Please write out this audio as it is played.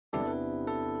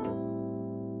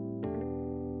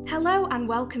Hello and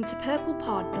welcome to Purple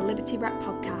Pod, the Liberty Rep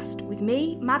podcast, with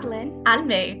me, Madeline. And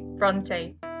me,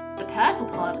 Bronte. The Purple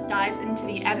Pod dives into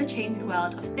the ever-changing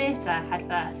world of theatre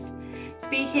headfirst.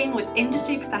 Speaking with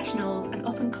industry professionals and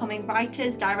up-and-coming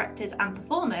writers, directors and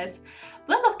performers,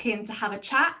 we're looking to have a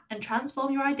chat and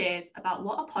transform your ideas about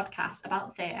what a podcast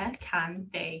about theatre can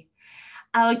be.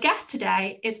 Our guest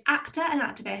today is actor and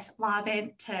activist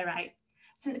Lamin Touray.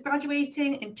 Since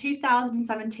graduating in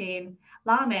 2017,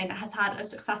 Lamin has had a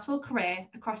successful career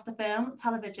across the film,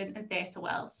 television and theatre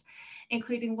worlds,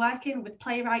 including working with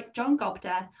playwright John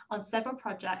Godber on several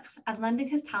projects and lending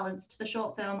his talents to the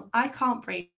short film I Can't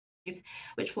Breathe,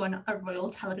 which won a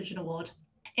Royal Television Award.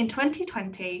 In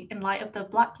 2020, in light of the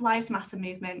Black Lives Matter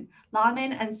movement,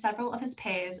 Lamin and several of his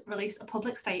peers released a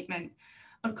public statement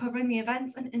uncovering the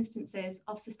events and instances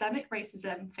of systemic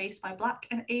racism faced by Black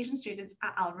and Asian students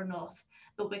at ALRA North,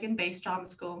 the Wigan-based drama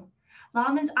school.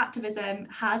 Lamin's activism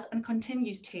has and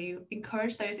continues to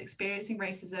encourage those experiencing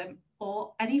racism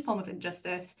or any form of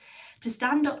injustice to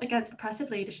stand up against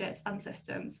oppressive leaderships and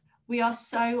systems. We are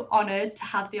so honoured to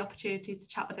have the opportunity to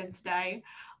chat with him today.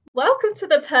 Welcome to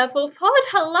the Purple Pod.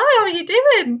 Hello, how are you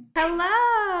doing?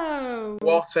 Hello!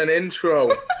 What an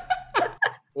intro.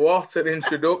 What an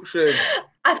introduction.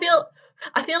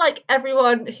 I feel like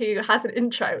everyone who has an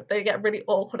intro, they get really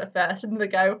awkward at first and they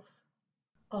go,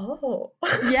 oh.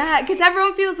 Yeah, because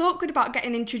everyone feels awkward about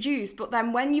getting introduced, but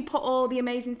then when you put all the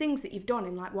amazing things that you've done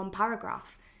in like one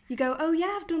paragraph, you go, oh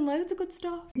yeah, I've done loads of good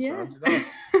stuff. Yeah.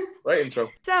 Great intro.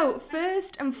 So,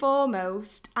 first and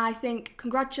foremost, I think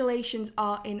congratulations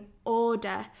are in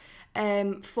order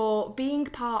for being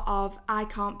part of I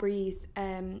Can't Breathe,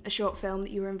 a short film that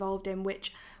you were involved in,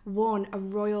 which won a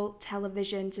Royal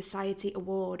Television Society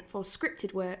Award for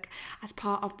scripted work as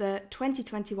part of the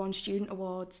 2021 Student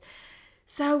Awards.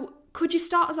 So, could you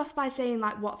start us off by saying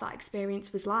like what that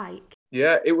experience was like?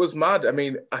 Yeah, it was mad. I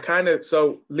mean,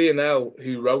 Lionel,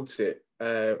 who wrote it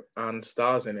and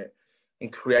stars in it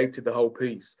and created the whole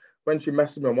piece, when she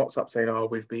messaged me on WhatsApp saying, oh,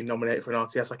 we've been nominated for an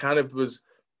RTS, I kind of was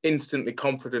instantly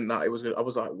confident that it was good. I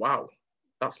was like, wow,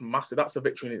 that's massive. That's a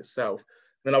victory in itself.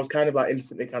 And then I was kind of like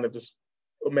instantly kind of just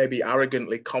maybe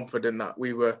arrogantly confident that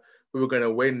we were going to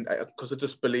win because I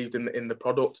just believed in the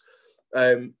product.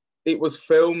 It was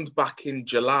filmed back in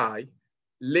July,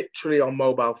 literally on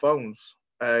mobile phones.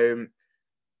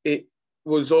 It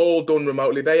was all done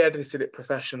remotely. They edited it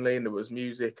professionally and there was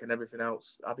music and everything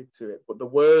else added to it. But the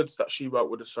words that she wrote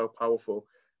were just so powerful.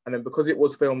 And then because it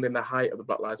was filmed in the height of the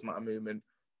Black Lives Matter movement,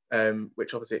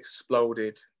 which obviously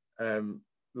exploded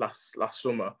last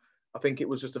summer, I think it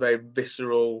was just a very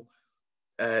visceral,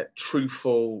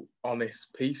 truthful,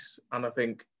 honest piece. And I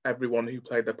think everyone who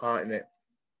played their part in it,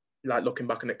 like looking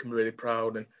back on it, can be really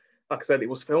proud. And like I said, it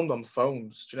was filmed on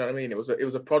phones. Do you know what I mean? It was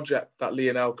a project that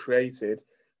Lionel created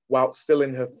while still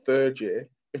in her third year.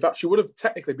 In fact, she would have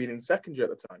technically been in second year at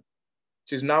the time.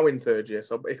 She's now in third year.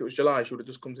 So if it was July, she would have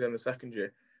just come to the end of the second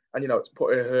year. And, it's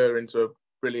put her into a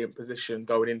brilliant position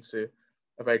going into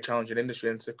a very challenging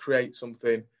industry and to create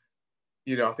something,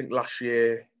 I think last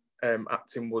year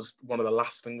acting was one of the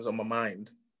last things on my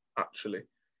mind, actually,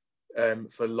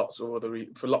 for lots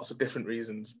of different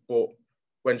reasons. But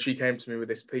when she came to me with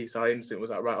this piece, I instantly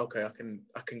was like, right, okay,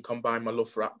 I can combine my love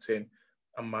for acting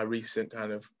and my recent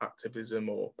kind of activism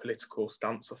or political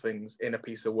stance of things in a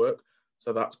piece of work.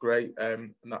 So that's great.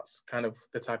 And that's kind of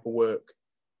the type of work,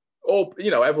 or,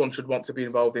 everyone should want to be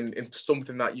involved in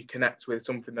something that you connect with,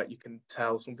 something that you can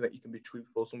tell, something that you can be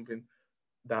truthful, something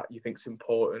that you think's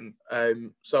important.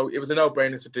 So it was a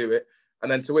no-brainer to do it. And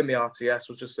then to win the RTS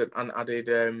was just an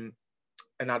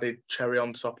added cherry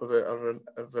on top of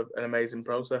an amazing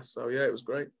process. So yeah, it was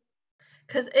great.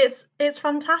 Because it's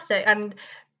fantastic. And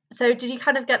so did you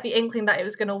kind of get the inkling that it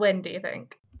was going to win, do you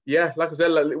think? Yeah, like I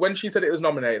said, when she said it was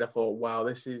nominated, I thought,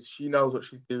 wow, she knows what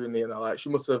she's doing. She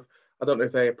must have, I don't know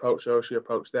if they approached her or she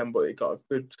approached them, but it got a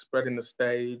good spread in the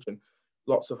stage and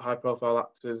lots of high profile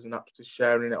actors and actors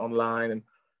sharing it online. And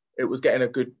it was getting a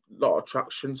good lot of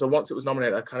traction. So once it was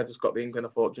nominated, I kind of just got the inkling. I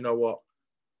thought, you know what?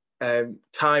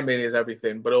 Timing is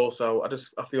everything, but also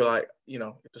I feel like,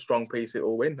 it's a strong piece, it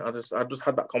will win. I just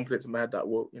had that confidence in my head that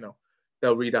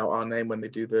they'll read out our name when they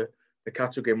do the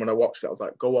category. And when I watched it, I was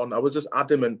like, go on. I was just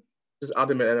adamant.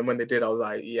 And then when they did, I was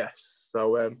like, yes.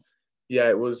 So yeah,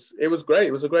 it was great.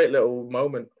 It was a great little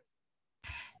moment.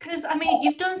 Because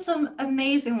you've done some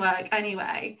amazing work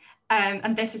anyway,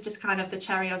 and this is just kind of the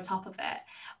cherry on top of it.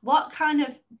 What kind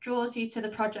of draws you to the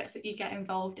projects that you get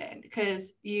involved in?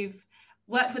 Because you've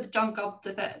worked with John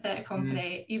Godber Theatre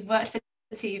Company, you've worked for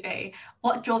TV.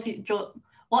 What draws you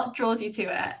to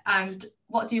it, and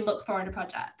what do you look for in a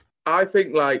project? I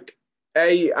think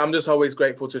I'm just always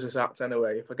grateful to just act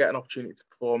anyway. If I get an opportunity to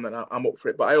perform, then I'm up for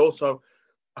it. But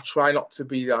I try not to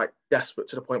be like desperate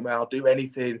to the point where I'll do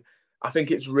anything. I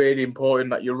think it's really important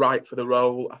that you're right for the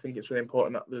role. I think it's really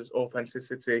important that there's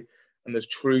authenticity and there's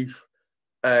truth.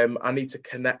 I need to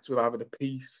connect with either the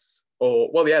piece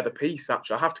the piece,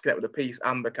 actually. I have to connect with the piece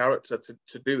and the character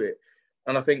to do it.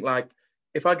 And I think, like,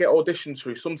 if I get auditions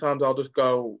through, sometimes I'll just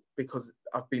go because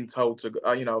I've been told to,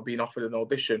 I've been offered an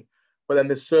audition. But then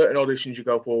there's certain auditions you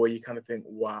go for where you kind of think,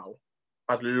 wow,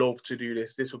 I'd love to do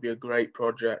this. This would be a great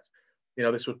project.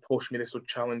 This would push me. This would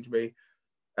challenge me.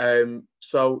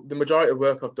 So the majority of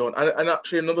work I've done, and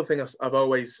actually another thing I've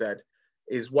always said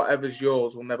is whatever's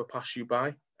yours will never pass you by.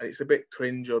 And it's a bit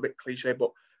cringe or a bit cliche,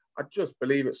 but I just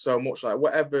believe it so much. Like,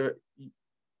 whatever,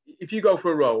 if you go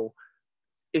for a role,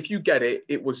 if you get it,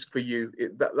 it was for you.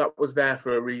 That was there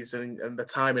for a reason, and the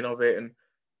timing of it, and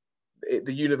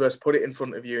the universe put it in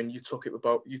front of you, and you took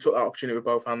that opportunity with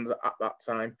both hands at that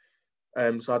time.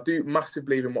 So I do massively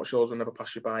believe in what yours will never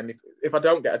pass you by. And if I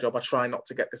don't get a job, I try not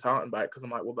to get disheartened by it, because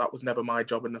I'm like, well, that was never my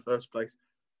job in the first place.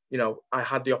 I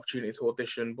had the opportunity to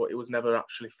audition, but it was never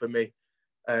actually for me.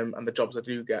 And the jobs I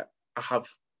do get, I have.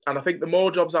 And I think the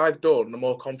more jobs I've done, the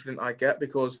more confident I get,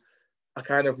 because I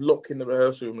kind of look in the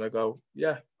rehearsal room and I go,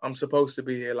 yeah, I'm supposed to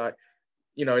be here. Like,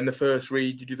 in the first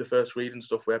read, you do the first read and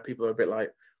stuff where people are a bit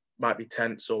like, might be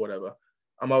tense or whatever.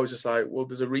 I'm always just like, well,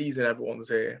 there's a reason everyone's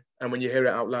here. And when you hear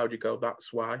it out loud, you go,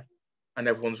 that's why. And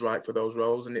everyone's right for those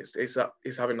roles. And it's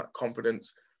having that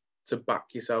confidence to back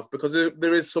yourself, because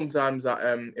there is sometimes that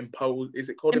is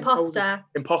it called imposter?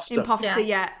 Imposter,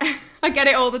 yeah. I get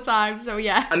it all the time, so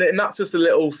yeah. And that's just a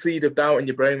little seed of doubt in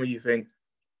your brain where you think,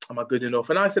 am I good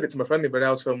enough? And I said it to my friend, but I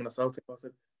was filming a Celtic. I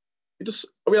said,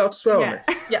 are we allowed to swear on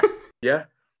this? Yeah. Yeah.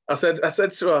 I said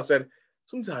to her,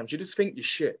 sometimes you just think you're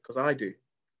shit, because I do.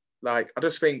 Like, I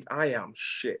just think I am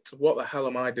shit. What the hell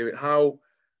am I doing? How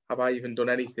have I even done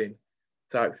anything,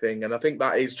 type thing? And I think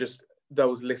that is just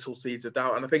those little seeds of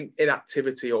doubt. And I think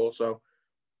inactivity also,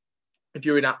 if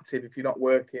you're inactive, if you're not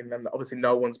working, and obviously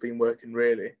no one's been working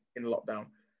really in lockdown,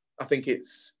 I think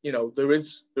it's, there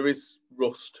is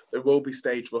rust. There will be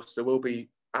stage rust. There will be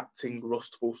acting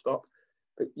rust, full stop.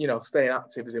 But, staying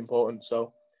active is important.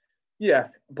 So, yeah,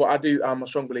 but I'm a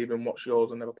strong believer in what's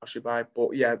yours will never pass you by.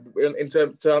 But yeah, in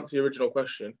terms, to answer your original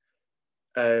question,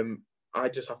 I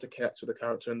just have to connect with the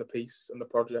character and the piece and the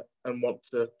project and want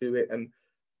to do it. And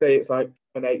say it's like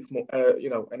an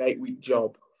 8-week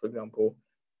job, for example.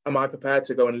 Am I prepared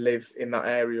to go and live in that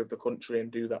area of the country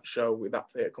and do that show with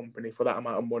that theatre company for that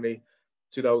amount of money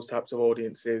to those types of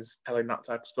audiences, telling that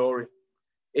type of story?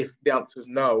 If the answer is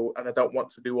no, and I don't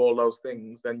want to do all those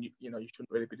things, then you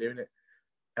shouldn't really be doing it.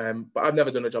 But I've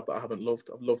never done a job that I haven't loved.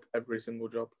 I've loved every single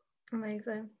job.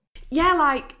 Amazing. Yeah,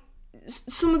 like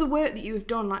some of the work that you have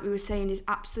done, like we were saying, is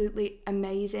absolutely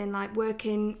amazing. Like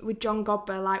working with John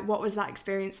Godber, like what was that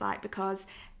experience like? Because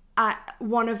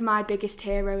one of my biggest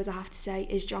heroes, I have to say,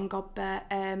 is John Godber.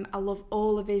 I love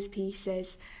all of his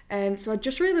pieces. So I'd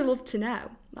just really love to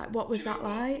know, like, what was that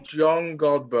like? John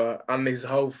Godber and his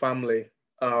whole family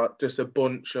are just a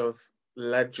bunch of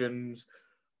legends.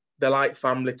 They're like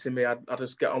family to me. I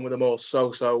just get on with them all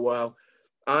so well.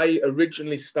 I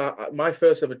originally my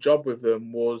first ever job with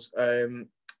them was when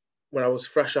I was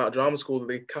fresh out of drama school.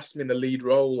 They cast me in the lead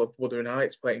role of Wuthering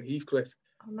Heights, playing Heathcliff.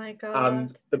 Oh my God.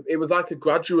 And it was like a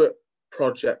graduate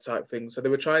project type thing. So they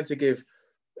were trying to give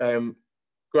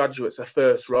graduates a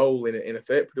first role in a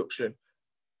theatre production.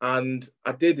 And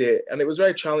I did it. And it was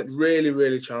very challenging,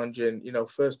 really challenging.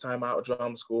 First time out of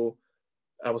drama school.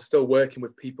 I was still working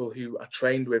with people who I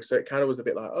trained with. So it kind of was a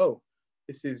bit like, oh,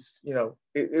 this is,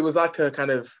 it was like a kind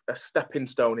of a stepping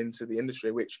stone into the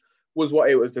industry, which was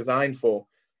what it was designed for.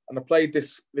 And I played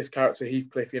this character,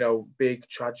 Heathcliff, big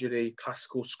tragedy,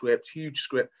 classical script, huge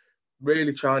script,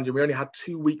 really challenging. We only had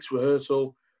 2 weeks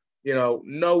rehearsal,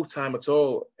 no time at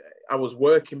all. I was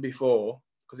working before,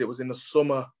 because it was in the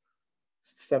summer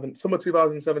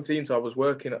 2017. So I was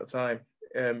working at the time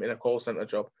in a call centre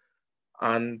job.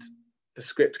 And the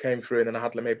script came through, and then I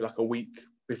had maybe like a week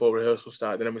before rehearsal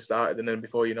started, and then we started, and then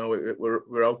before you know it,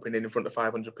 we're opening in front of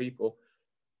 500 people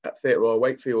at Theatre Royal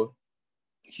Wakefield.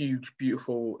 Huge,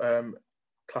 beautiful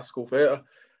classical theatre.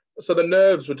 So the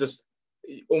nerves were just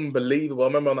unbelievable. I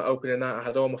remember on that opening night, I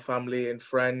had all my family and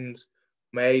friends.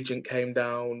 My agent came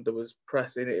down. There was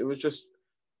press in it. It was just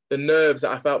the nerves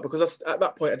that I felt, because at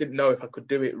that point I didn't know if I could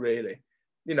do it really.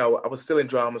 I was still in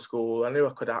drama school. I knew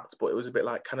I could act, but it was a bit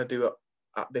like, can I do it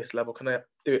at this level? Can I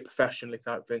do it professionally,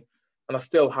 type thing? And I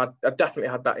definitely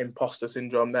had that imposter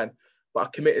syndrome then, but I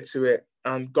committed to it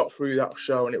and got through that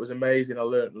show, and it was amazing. I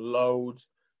learned loads.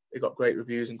 It got great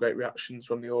reviews and great reactions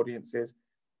from the audiences.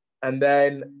 And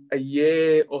then a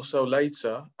year or so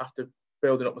later, after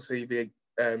building up my CV,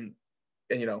 and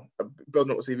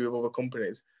building up my CV with other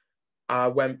companies, I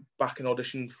went back and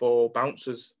auditioned for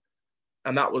Bouncers,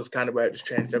 and that was kind of where it just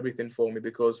changed everything for me,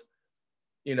 because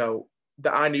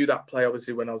that I knew that play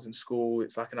obviously when I was in school.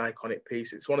 It's like an iconic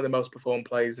piece. It's one of the most performed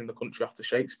plays in the country after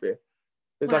Shakespeare.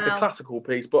 It's like a classical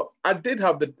piece, but I did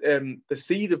have the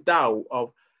seed of doubt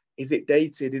of, is it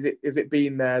dated? Is it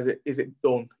being there? Is it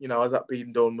done? Has that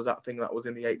been done? Was that thing that was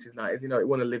in the 80s, 90s? It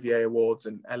won Olivier Awards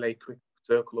and LA Critic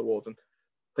Circle Awards and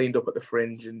cleaned up at the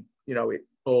Fringe, and it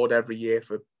toured every year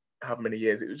for how many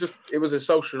years? It was a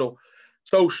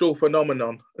social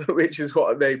phenomenon, which is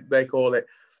what they call it,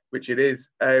 which it is.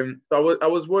 So I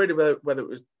was worried about whether it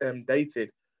was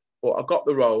dated, but I got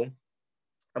the role,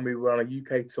 and we were on a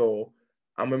UK tour.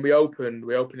 And when we opened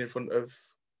in front of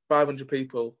 500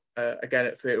 people, again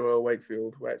at Theatre Royal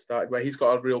Wakefield, where it started, where he's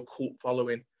got a real cult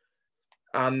following.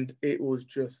 And it was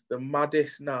just the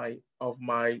maddest night of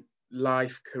my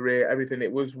life, career, everything.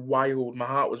 It was wild. My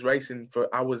heart was racing for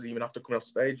hours even after coming off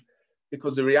stage,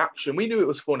 because the reaction, we knew it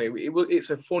was funny. It's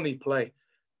a funny play,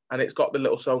 and it's got the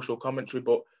little social commentary,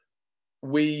 but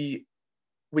we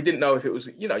didn't know if it was,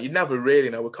 you never really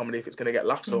know with comedy if it's going to get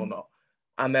laughs or not.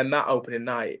 And then that opening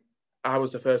night, I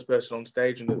was the first person on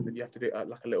stage, and you have to do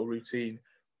like a little routine,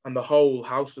 and the whole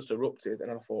house just erupted, and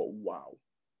I thought, wow.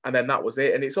 And then that was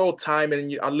it. And it's all timing,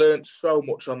 and I learned so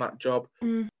much on that job.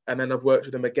 And then I've worked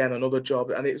with them again, another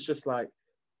job, and it's just like,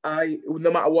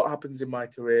 no matter what happens in my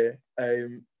career,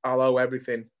 I'll owe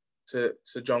everything to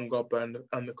John Godber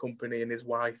and the company and his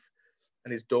wife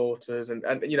and his daughters and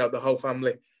the whole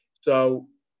family. So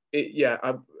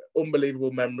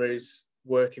unbelievable memories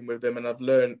working with them, and I've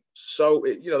learned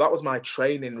that was my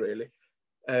training really.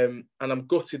 And I'm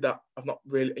gutted that I've not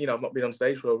really, I've not been on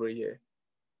stage for over a year.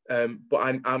 But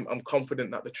I'm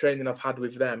confident that the training I've had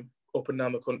with them up and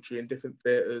down the country in different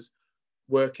theatres,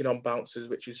 working on Bouncers,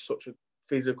 which is such a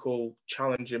physical,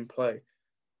 challenging play,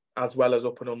 as well as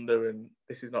Up and Under and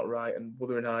This Is Not Right and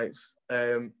Wuthering Heights.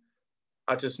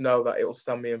 I just know that it will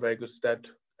stand me in very good stead,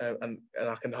 and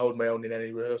I can hold my own in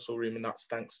any rehearsal room, and that's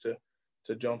thanks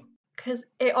to John. Because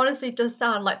it honestly does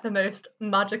sound like the most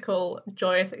magical,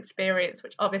 joyous experience,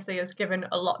 which obviously has given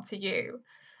a lot to you.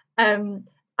 And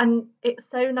it's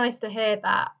so nice to hear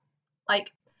that,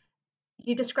 like,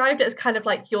 you described it as kind of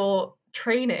like your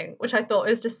training, which I thought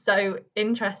was just so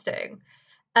interesting.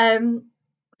 So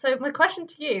my question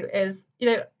to you is,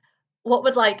 what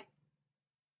would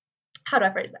how do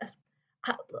I phrase this?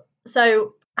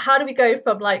 How do we go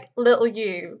from little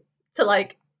you to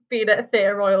being at a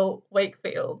Theatre Royal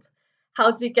Wakefield?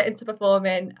 How did you get into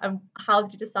performing, and how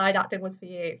did you decide acting was for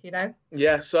you,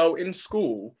 Yeah, so in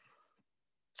school,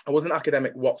 I wasn't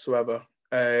academic whatsoever.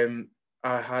 I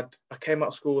came out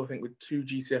of school, I think, with 2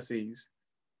 GCSEs.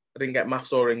 I didn't get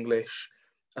maths or English.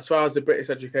 As far as the British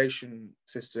education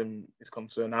system is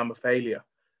concerned, I'm a failure.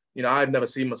 I've never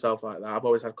seen myself like that. I've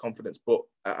always had confidence, but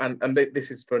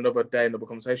this is for another day, another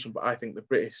conversation. But I think the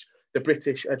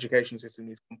British education system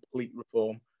needs complete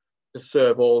reform to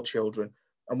serve all children.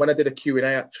 And when I did a Q&A,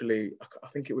 actually, I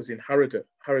think it was in Harrogate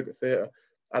Theatre,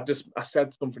 I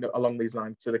said something along these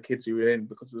lines to the kids who were in,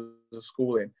 because there was a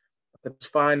school in. I said,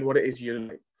 find what it is you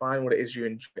like, find what it is you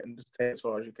enjoy, and just take it as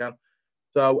far as you can.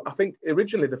 So I think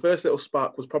originally the first little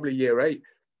spark was probably year 8.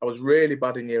 I was really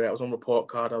bad in year 8. I was on report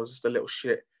card. I was just a little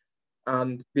shit.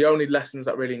 And the only lessons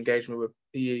that really engaged me were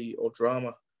PE or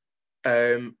drama.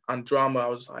 And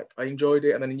drama, I enjoyed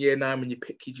it. And then in year 9, when you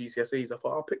pick your GCSEs, I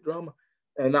thought, I'll pick drama.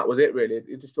 And that was it, really.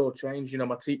 It just all changed.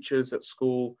 My teachers at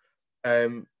school,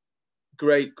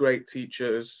 great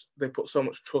teachers. They put so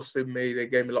much trust in me. They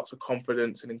gave me lots of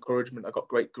confidence and encouragement. I got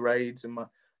great grades, and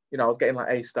I was getting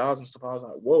A stars and stuff. I was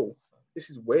like, whoa, this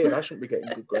is weird. I shouldn't be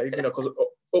getting good grades, because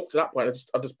up to that point,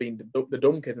 I've just been the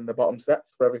dumb kid in the bottom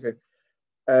sets for everything.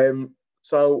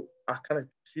 So I kind of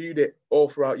pursued it all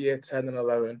throughout year 10 and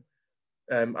 11.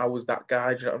 I was that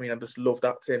guy, do you know what I mean? I just loved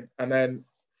acting. And then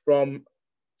from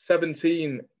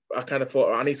 17, I kind of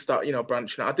thought, I need to start,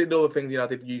 branching out. I did other things, I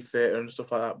did youth theatre and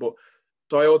stuff like that. But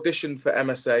so I auditioned for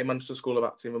MSA, Manchester School of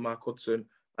Acting, with Mark Hudson.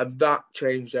 And that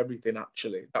changed everything,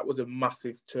 actually. That was a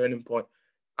massive turning point.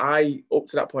 Up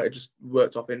to that point, I just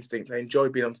worked off instinct. I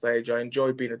enjoyed being on stage. I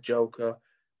enjoyed being a joker.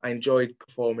 I enjoyed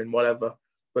performing, whatever.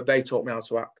 But they taught me how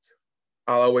to act.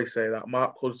 I'll always say that.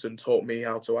 Mark Hudson taught me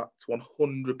how to act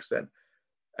 100%.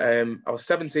 I was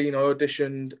 17, I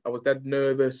auditioned. I was dead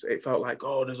nervous. It felt like,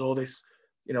 there's all this,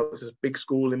 it's this big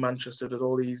school in Manchester. There's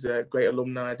all these great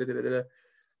alumni.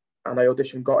 And I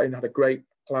auditioned, got in, had a great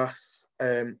class.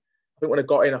 I think when I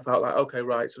got in, I felt like, okay,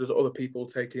 right, so there's other people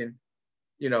taking,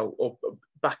 you know, or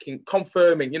backing,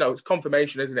 confirming, you know, it's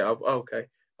confirmation, isn't it, of, okay,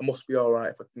 I must be all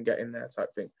right if I can get in there type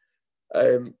thing.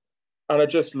 And I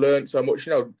just learned so much,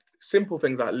 you know, simple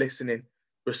things like listening,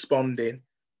 responding,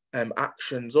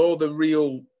 actions, all the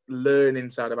real learning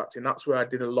side of acting. That's where I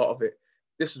did a lot of it.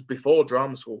 This was before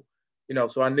drama school, you know,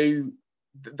 so I knew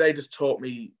they just taught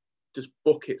me just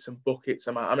buckets and buckets.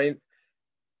 I mean,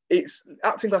 it's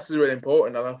acting classes are really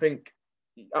important, and I think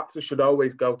actors should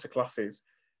always go to classes.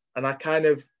 And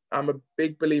I'm a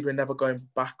big believer in never going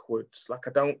backwards. Like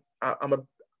I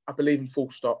believe in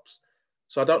full stops.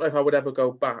 So I don't know if I would ever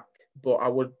go back, but I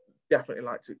would definitely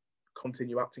like to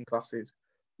continue acting classes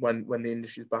when the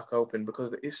industry's back open,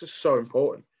 because it's just so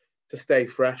important to stay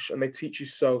fresh, and they teach you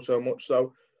so much.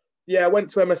 So yeah, I went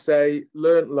to MSA,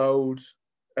 learned loads,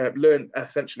 learned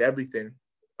essentially everything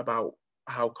about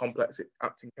how complex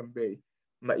acting can be,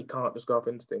 and that you can't just go off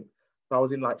instinct. So I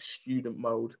was in like student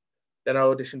mode. Then I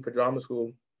auditioned for drama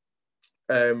school.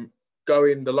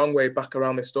 Going the long way back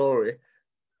around this story,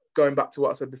 going back to what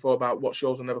I said before about what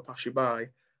shows will never pass you by,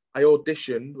 I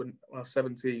auditioned when I was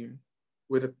 17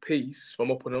 with a piece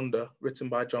from Up and Under written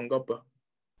by John Godber.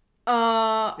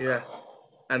 Yeah.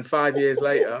 And 5 years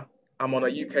later, I'm on a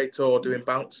UK tour doing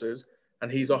bouncers,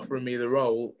 and he's offering me the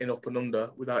role in Up and Under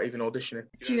without even auditioning.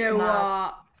 Do you know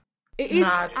what? It is.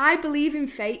 I believe in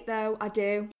fate, though. I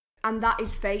do, and that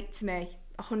is fate to me,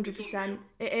 100%.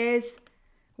 It is.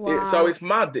 Wow. So it's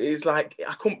mad. It's like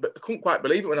I couldn't quite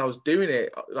believe it when I was doing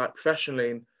it like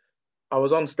professionally. And I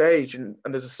was on stage, and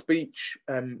there's a speech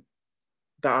that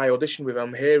I auditioned with.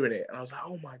 I'm hearing it, and I was like,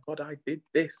 oh my god, I did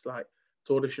this, like,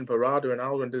 to audition for RADA and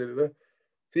ALRA and da.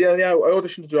 So yeah, I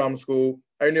auditioned to drama school.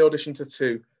 I only auditioned to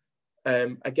 2.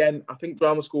 Again, I think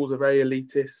drama schools are very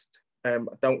elitist. I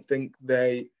don't think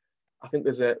I think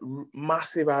there's a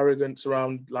massive arrogance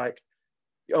around, like,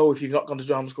 oh, if you've not gone to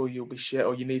drama school, you'll be shit,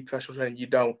 or you need professional training. You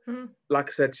don't. Like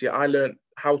I said to you, I learned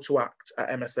how to act at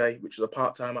MSA, which is a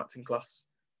part-time acting class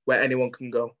where anyone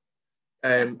can go.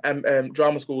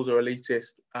 Drama schools are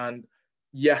elitist, and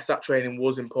yes, that training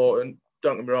was important.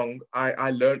 Don't get me wrong,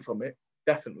 I learned from it,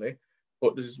 definitely.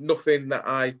 But there's nothing that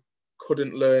I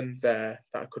couldn't learn there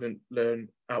that I couldn't learn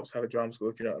outside of drama school,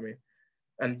 if you know what I mean.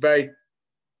 And very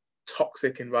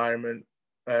toxic environment,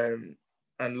 and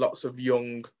lots of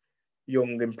young,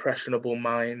 impressionable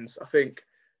minds. I think,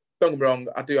 don't get me wrong,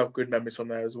 I do have good memories from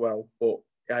there as well, but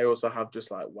I also have just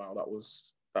like, wow, that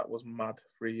was mad,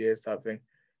 3 years type thing.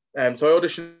 So I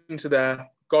auditioned to there,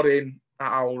 got in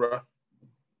at ALRA,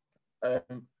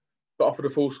 got offered a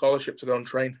full scholarship to go and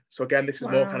train. So again, this is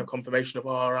more kind of confirmation of, oh,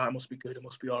 all right, I must be good, I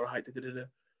must be all right.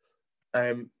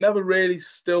 Never really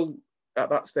still at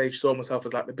that stage saw myself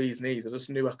as like the bee's knees. I just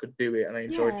knew I could do it, and I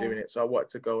enjoyed doing it. So I wanted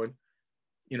to go and,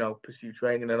 you know, pursue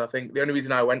training. And I think the only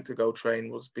reason I went to go train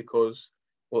was because,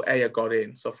 well, I got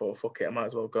in, so I thought, fuck it, I might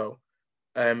as well go.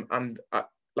 And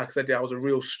like I said, I was a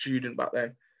real student back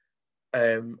then.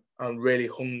 I'm really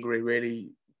hungry,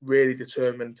 really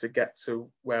determined to get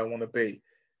to where I want to be.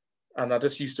 And I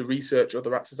just used to research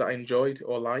other actors that I enjoyed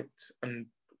or liked, and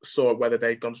saw whether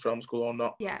they'd gone to drama school or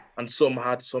not. Yeah. And some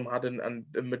had, some hadn't, and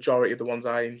the majority of the ones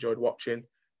I enjoyed watching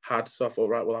had. So I thought,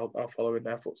 right, well, I'll follow in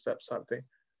their footsteps type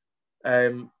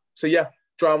thing. So yeah,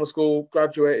 drama school,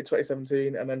 graduated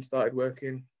 2017, and then started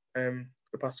working the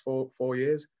past four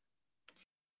years.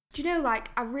 Do you know,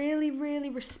 like, I really, really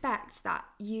respect that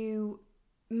you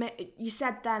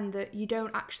said then that you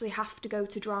don't actually have to go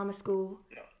to drama school.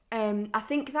 No. I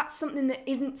think that's something that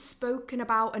isn't spoken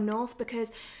about enough,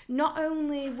 because not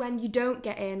only when you don't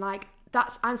get in, like,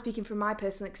 I'm speaking from my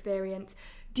personal experience,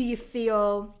 do you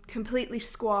feel completely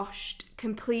squashed,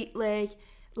 completely,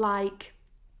 like,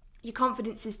 your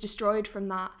confidence is destroyed from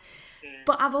that.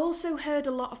 But I've also heard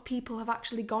a lot of people have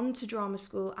actually gone to drama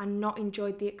school and not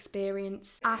enjoyed the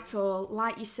experience at all.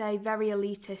 Like you say, very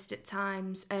elitist at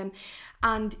times,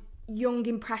 and young,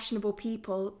 impressionable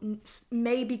people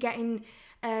maybe getting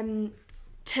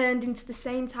turned into the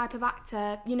same type of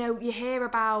actor. You know, you hear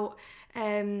about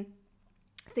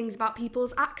things about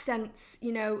people's accents.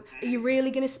 You know, are you really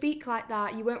going to speak like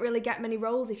that? You won't really get many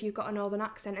roles if you've got a northern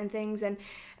accent and things. And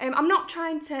I'm not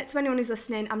trying to anyone who's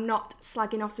listening, I'm not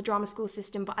slagging off the drama school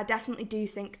system, but I definitely do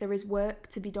think there is work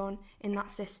to be done in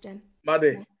that system.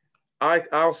 Maddie,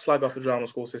 I'll slag off the drama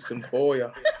school system for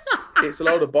you. It's a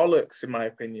load of bollocks, in my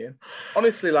opinion.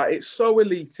 Honestly, like, it's so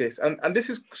elitist. And this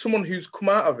is someone who's come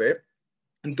out of it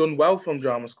and done well from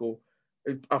drama school.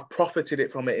 I've profited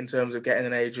it from it in terms of getting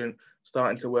an agent,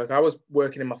 starting to work. I was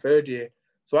working in my 3rd year,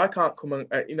 so I can't come and,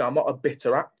 I'm not a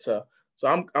bitter actor. So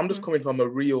I'm just coming from a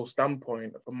real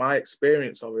standpoint, from my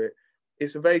experience of it.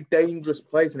 it's a very dangerous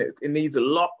place, and it needs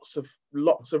lots of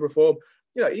reform.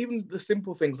 You know, even the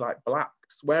simple things like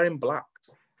blacks, wearing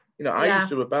blacks. You know, I used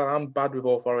to rebel. I'm bad with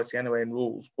authority anyway and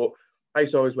rules, but I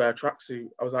used to always wear a tracksuit.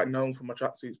 I was like known for my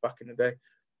tracksuits back in the day.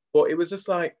 But it was just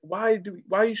like, why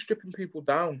are you stripping people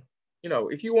down? You know,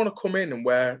 if you want to come in and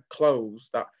wear clothes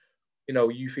that, you know,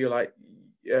 you feel like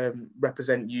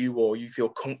represent you, or you feel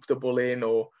comfortable in,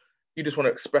 or you just want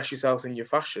to express yourselves in your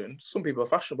fashion. Some people are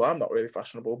fashionable. I'm not really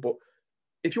fashionable, but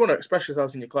if you want to express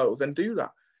yourselves in your clothes, then do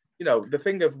that. You know, the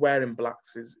thing of wearing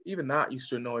blacks is, even that used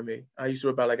to annoy me. I used to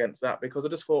rebel against that because I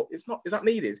just thought, is that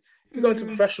needed? If you go into a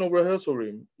professional rehearsal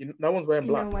room, no one's wearing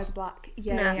blacks. No one wears black.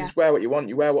 Yeah. You just wear what you want.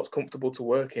 You wear what's comfortable to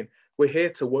work in. We're here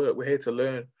to work. We're here to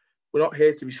learn. We're not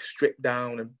here to be stripped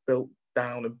down and built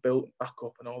back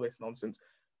up and all this nonsense.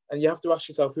 And you have to ask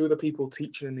yourself, who are the people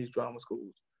teaching in these drama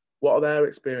schools? What are their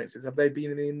experiences? Have they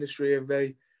been in the industry? Have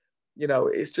they, you know,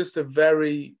 it's just a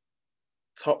very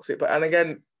toxic. But, and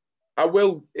again, I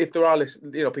will, if there are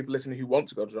people listening who want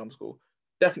to go to drama school,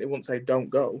 definitely won't say don't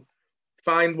go.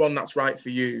 Find one that's right for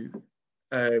you.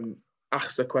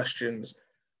 Ask the questions,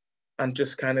 and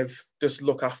just kind of just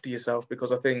look after yourself,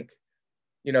 because I think,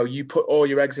 you know, you put all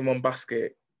your eggs in one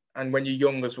basket, and when you're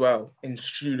young as well, in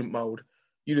student mode,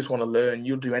 you just want to learn.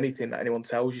 You'll do anything that anyone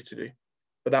tells you to do.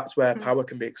 But that's where power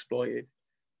can be exploited,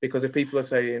 because if people are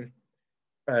saying,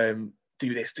 do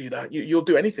this, do that, you'll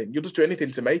do anything. You'll just do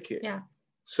anything to make it. Yeah.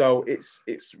 So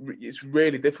it's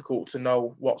really difficult to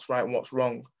know what's right and what's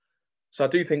wrong. So I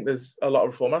do think there's a lot of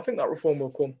reform. I think that reform will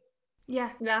come.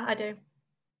 Yeah, I do.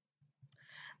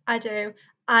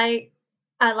 I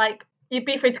like, you'd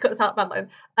be free to cut this out, Madeline.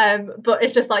 But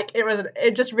it's just like,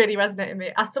 it just really resonated with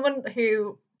me. As someone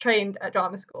who trained at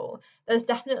drama school, there's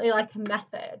definitely like a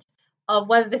method of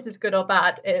whether this is good or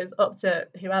bad is up to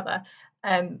whoever.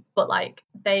 But like,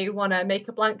 they want to make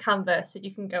a blank canvas so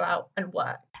you can go out and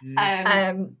work.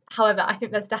 However, I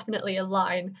think there's definitely a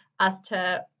line as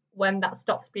to when that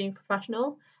stops being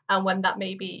professional and when that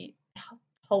maybe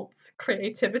halts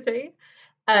creativity.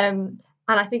 And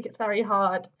I think it's very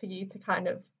hard for you to kind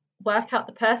of work out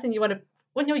the person you want to,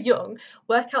 when you're young,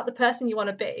 work out the person you want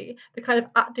to be, the kind of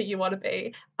actor you want to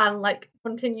be, and like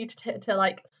continue to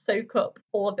like soak up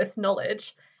all of this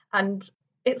knowledge. And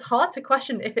it's hard to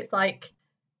question if it's like,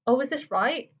 oh, is this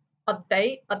right? Are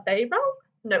they wrong?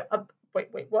 No,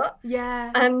 wait, what?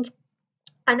 Yeah. And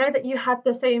I know that you had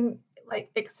the same like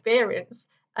experience,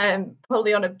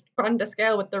 probably on a grander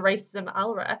scale with the racism at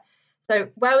ALRA. So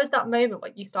where was that moment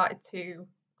when you started to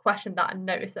question that and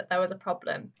notice that there was a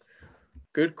problem?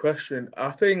 Good question. I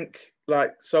think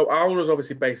so ALRA is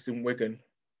obviously based in Wigan,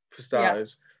 for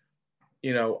starters. Yeah.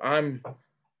 You know, I'm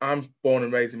born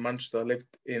and raised in Manchester. I lived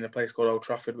in a place called Old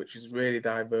Trafford, which is really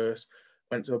diverse.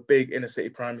 Went to a big inner city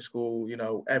primary school. You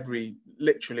know,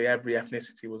 literally every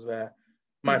ethnicity was there.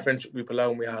 My friendship group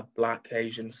alone, we had Black,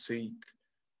 Asian, Sikh,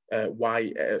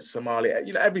 white, Somali,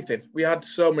 you know, everything. We had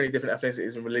so many different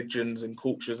ethnicities and religions and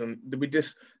cultures, and we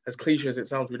just, as cliche as it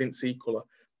sounds, we didn't see colour.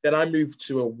 Then I moved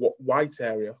to a white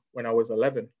area when I was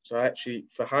 11. So I actually,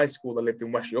 for high school, I lived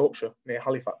in West Yorkshire near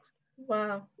Halifax.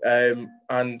 Wow.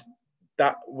 And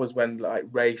that was when like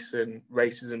race and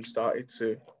racism started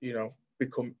to, you know,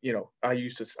 become, you know, I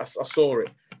saw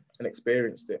it and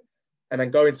experienced it. And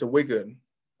then going to Wigan,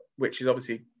 which is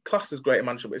obviously classed as Greater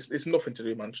Manchester, but it's nothing to do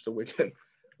with Manchester, Wigan.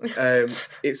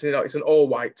 It's, you know, it's an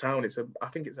all-white town. I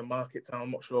think it's a market town,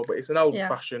 I'm not sure, but it's an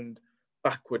old-fashioned,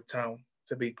 backward town,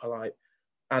 to be polite.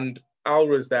 And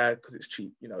ALRA's there because it's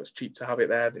cheap. You know, it's cheap to have it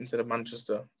there instead of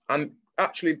Manchester. And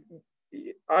actually,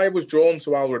 I was drawn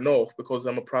to ALRA North because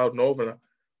I'm a proud Northerner,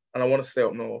 and I want to stay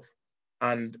up north.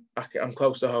 And I'm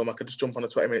close to home. I could just jump on a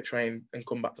 20-minute train and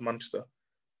come back to Manchester,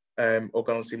 or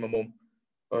go and see my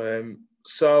mum.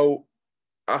 So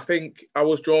I think I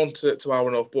was drawn to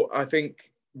ALRA North, but I think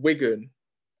Wigan,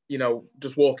 you know,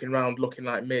 just walking around looking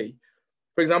like me,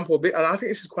 for example, and I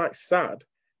think this is quite sad.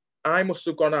 I must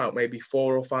have gone out maybe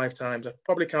 4 or 5 times. I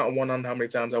probably count on one hand how many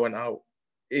times I went out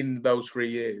in those 3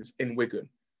 years in Wigan.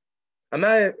 And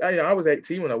I was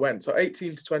 18 when I went, so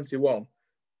 18 to 21.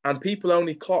 And people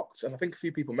only clocked, and I think a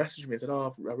few people messaged me and said,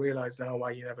 oh, I realise now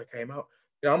why you never came out.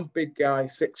 You know, I'm a big guy,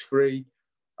 6'3".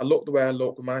 I look the way I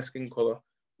look with my skin colour.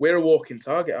 We're a walking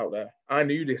target out there. I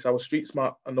knew this. I was street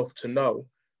smart enough to know.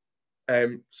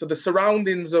 So the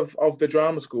surroundings of the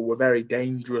drama school were very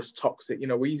dangerous, toxic. You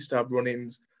know, we used to have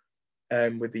run-ins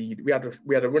with we had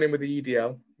a run-in with the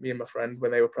EDL, me and my friend,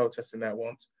 when they were protesting there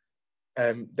once.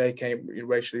 They came,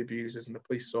 racially abusers, and the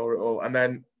police saw it all. And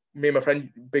then me and my friend,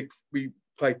 we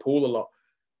play pool a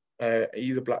lot.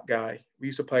 He's a black guy. We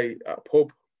used to play at a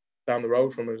pub down the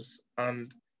road from us,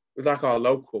 and was like our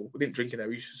local. We didn't drink in there.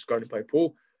 We used to just go and play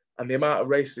pool. And the amount of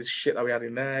racist shit that we had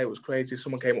in there, it was crazy.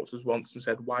 Someone came up to us once and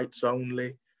said, whites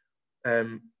only.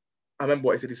 I remember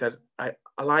what he said. He said,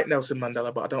 I like Nelson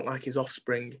Mandela, but I don't like his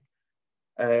offspring.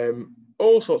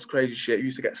 All sorts of crazy shit. You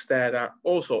used to get stared at,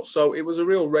 all sorts. So it was a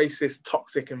real racist,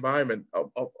 toxic environment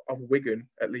of Wigan,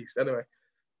 at least, anyway.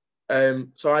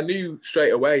 So I knew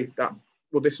straight away that,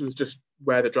 well, this was just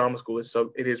where the drama school is,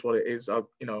 so it is what it is.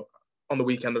 You know, on the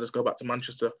weekend, I just go back to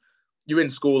Manchester. You're in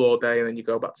school all day, and then you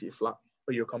go back to your flat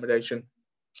or your accommodation.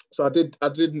 So I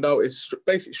did notice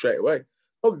basically straight away,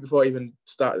 probably before I even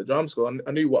started the drama school.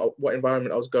 I knew what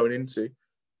environment I was going into.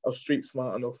 I was street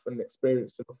smart enough and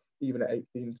experienced enough, even at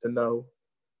 18, to know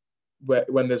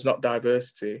when there's not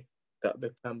diversity, that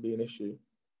there can be an issue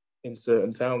in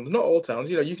certain towns. Not all towns.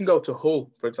 You know, you can go to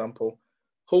Hull, for example.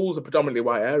 Hull's a predominantly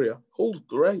white area. Hull's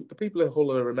great. The people in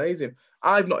Hull are amazing.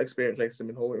 I've not experienced racism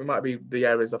in Hull. It might be the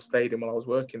areas I've stayed in while I was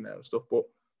working there and stuff, but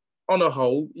on a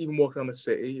whole, even walking around the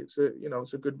city, it's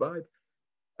a good vibe.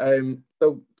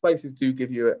 So places do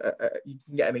give you you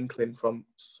can get an inkling from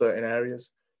certain areas.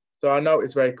 So I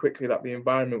noticed very quickly that the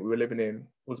environment we were living in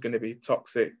was going to be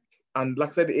toxic. And like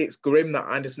I said, it's grim that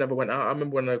I just never went out. I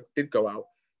remember when I did go out,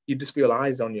 you just feel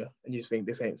eyes on you and you just think,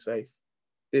 this ain't safe.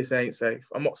 This ain't safe.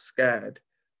 I'm not scared,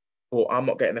 but I'm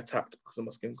not getting attacked because of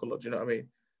my skin colour. Do you know what I mean?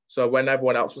 So when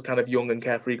everyone else was kind of young and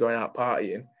carefree going out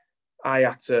partying, I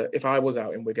had to, if I was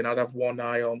out in Wigan, I'd have one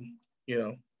eye on,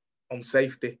 on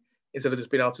safety, instead of just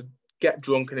being able to get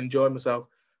drunk and enjoy myself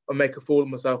and make a fool of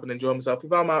myself and enjoy myself.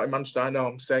 If I'm out in Manchester, I know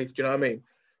I'm safe. Do you know what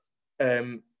I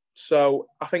mean? So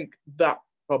I think that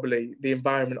probably the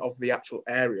environment of the actual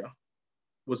area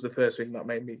was the first thing that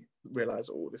made me realise,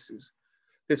 oh,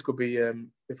 this could be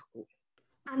difficult.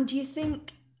 And do you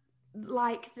think,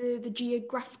 like the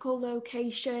geographical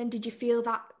location, did you feel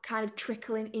that kind of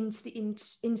trickling into the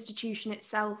institution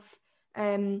itself?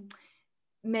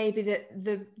 Maybe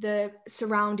the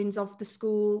surroundings of the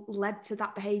school led to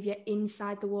that behaviour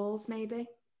inside the walls, maybe?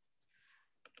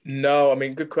 No, I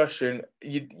mean, good question.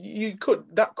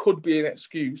 That could be an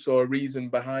excuse or a reason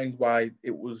behind why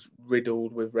it was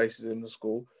riddled with racism in the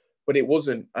school, but it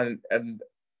wasn't. And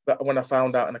when I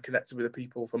found out and I connected with the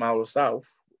people from ALRA South,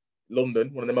 London,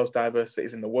 one of the most diverse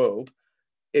cities in the world,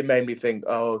 it made me think,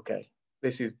 oh, okay,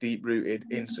 this is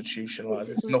deep-rooted, institutionalised.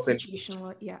 It's nothing.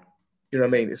 Institutional, yeah. You know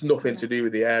what I mean? It's nothing to do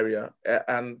with the area.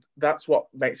 And that's what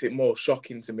makes it more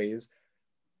shocking to me is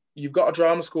you've got a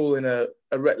drama school in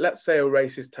let's say a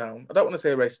racist town. I don't want to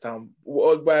say a racist town,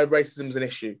 where racism is an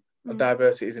issue,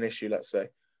 diversity is an issue, let's say.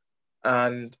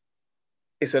 And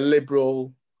it's a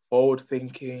liberal,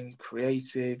 forward-thinking,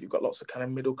 creative. You've got lots of kind of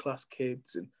middle-class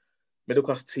kids and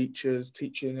middle-class teachers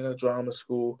teaching in a drama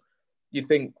school. You'd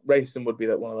think racism would be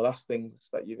one of the last things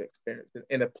that you've experienced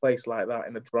in a place like that,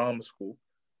 in a drama school.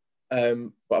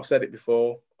 But I've said it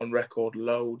before on record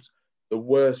loads. The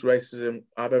worst racism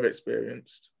I've ever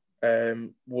experienced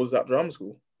was at drama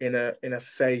school in a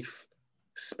safe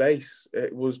space.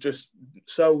 It was just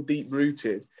so deep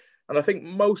rooted, and I think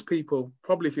most people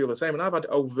probably feel the same. And I've had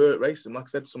overt racism, like I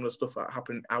said, some of the stuff that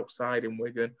happened outside in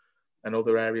Wigan and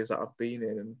other areas that I've been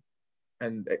in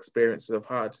and experiences I've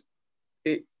had.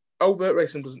 Overt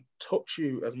racism doesn't touch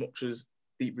you as much as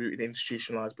deep rooted,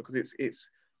 institutionalized, because it's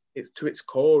to its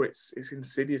core. It's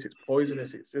insidious. It's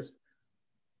poisonous.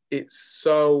 It's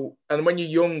so, and when you're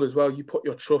young as well, you put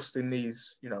your trust in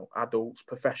these, adults,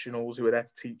 professionals who are there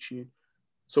to teach you.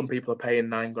 Some people are paying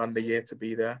 $9,000 a year to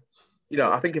be there.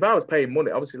 I think if I was paying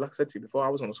money, obviously, like I said to you before, I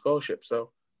was on a scholarship.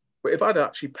 So, but if I'd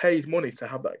actually paid money to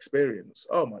have that experience,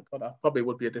 oh my God, I probably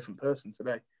would be a different person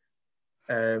today.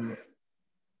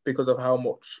 Because of how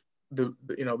much the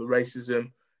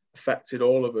racism affected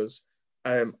all of us.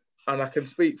 And I can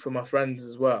speak for my friends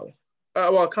as well.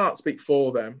 Well, I can't speak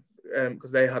for them,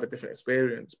 because they had a different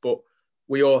experience, but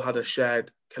we all had a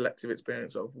shared collective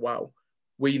experience of, wow,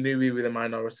 we knew we were the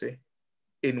minority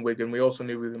in Wigan. We also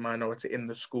knew we were the minority in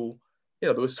the school.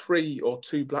 There was 3 or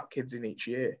 2 black kids in each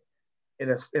year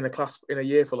in a class, in a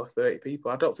year full of 30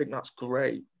 people. I don't think that's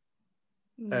great.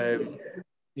 A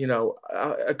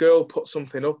girl put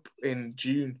something up in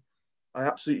June. I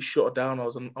absolutely shut her down. I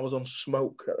was on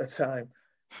smoke at the time.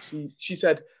 She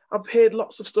said, I've heard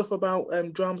lots of stuff about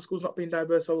drama schools not being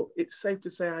diverse, so it's safe to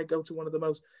say I go to one of the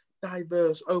most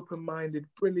diverse, open-minded,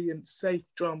 brilliant, safe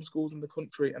drama schools in the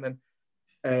country. And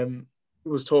then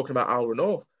was talking about ALRA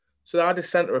North. So I just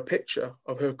sent her a picture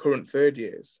of her current third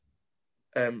years,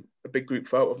 a big group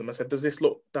photo of them. I said, does this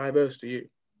look diverse to you?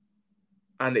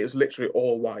 And it was literally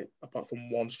all white, apart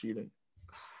from one student.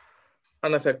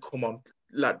 And I said, come on,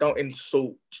 don't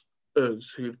insult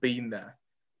us who've been there.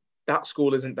 that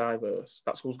school isn't diverse.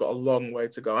 That school's got a long way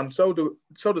to go, and so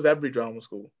does every drama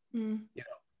school. You know,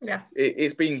 Yeah,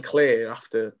 it's been clear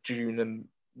after June and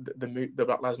the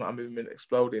Black Lives Matter movement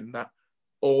exploding that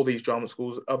all these drama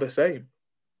schools are the same.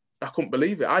 I couldn't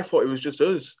believe it. I thought it was just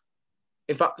us.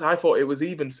 In fact, I thought it was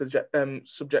even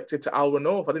subjected to ALRA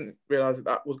North. I didn't realise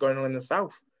that was going on in the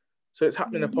south. So it's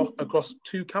happening across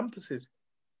 2 campuses.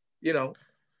 You know,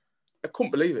 I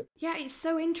couldn't believe it. Yeah, it's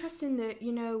so interesting that,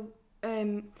 you know,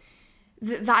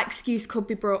 that excuse could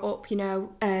be brought up, you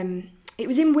know. It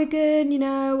was in Wigan, you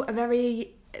know,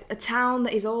 a town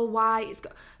that is all white.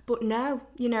 But no,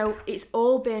 you know, it's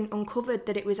all been uncovered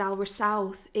that it was ALRA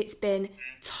South. It's been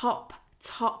top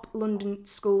London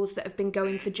schools that have been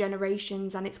going for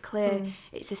generations, and it's clear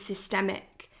it's a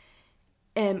systemic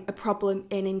a problem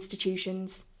in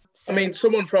institutions. So, I mean,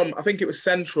 someone from, I think it was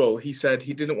Central, he said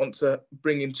he didn't want to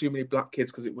bring in too many black kids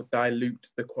because it would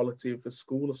dilute the quality of the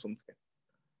school or something.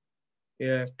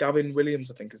 Yeah, Gavin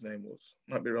Williams, I think his name was.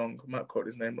 Might be wrong. I might quote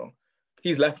his name wrong.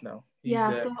 He's left now.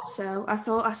 I thought so.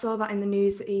 I saw that in the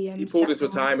news that he pulled his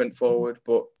retirement forward,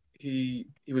 but he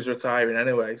was retiring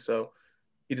anyway, so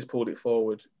he just pulled it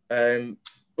forward.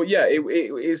 But yeah, it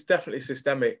is definitely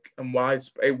systemic and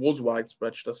widespread. It was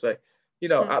widespread, should I say. You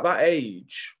know, at that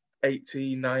age,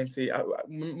 18, 19,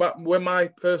 when my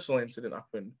personal incident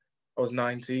happened, I was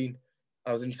 19.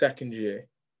 I was in second year,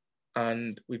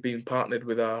 and we'd been partnered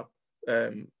with our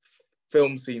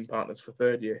film scene partners for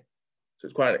third year. So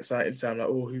it's quite an exciting time, like,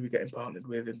 oh, who are we getting partnered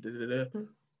with, and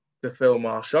to film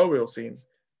our showreel scenes.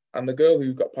 And the girl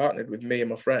who got partnered with me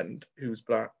and my friend, who was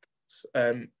black,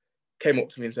 came up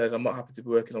to me and said, I'm not happy to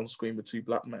be working on screen with 2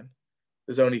 black men.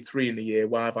 There's only 3 in the year.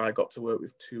 Why have I got to work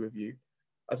with 2 of you?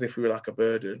 As if we were like a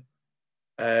burden.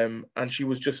 And she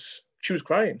was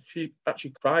crying. She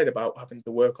actually cried about having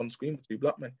to work on screen with 2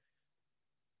 black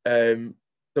men.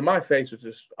 So my face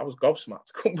was I was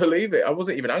gobsmacked. I couldn't believe it. I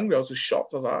wasn't even angry. I was just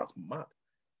shocked. I was like, that's mad.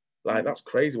 Like, that's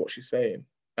crazy what she's saying.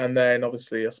 And then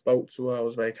obviously I spoke to her. I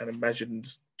was very kind of measured and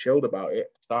chilled about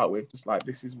it to start with. Just like,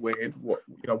 this is weird. What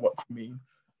do you mean?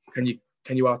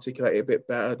 Can you articulate it a bit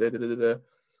better?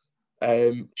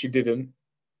 She didn't.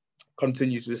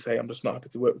 Continued to say, I'm just not happy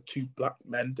to work with 2 black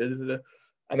men.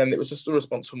 And then it was just a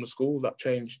response from the school that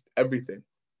changed everything.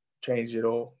 Changed it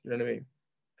all. You know what I mean?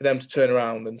 For them to turn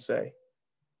around and say,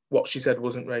 what she said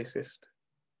wasn't racist.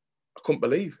 I couldn't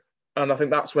believe. And I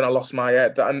think that's when I lost my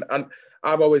head. And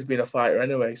I've always been a fighter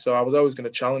anyway, so I was always going to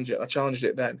challenge it. I challenged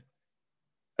it then.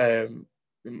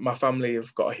 My family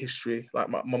have got a history, like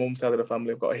my mum's side of the family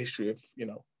have got a history of, you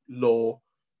know, law.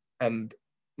 And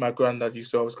my granddad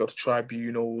used to always go to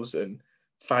tribunals and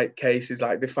fight cases.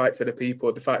 Like, they fight for the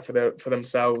people, they fight for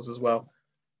themselves as well.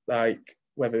 Like,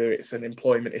 whether it's an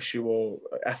employment issue or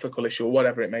ethical issue or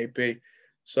whatever it may be.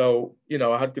 So, you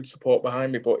know, I had good support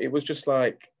behind me, but it was just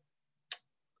like,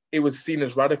 it was seen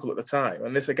as radical at the time.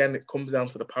 And this, again, it comes down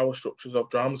to the power structures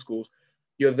of drama schools.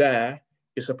 You're there,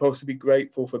 you're supposed to be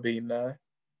grateful for being there.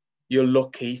 You're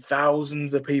lucky,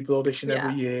 thousands of people audition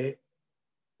every year.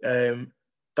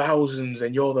 Thousands,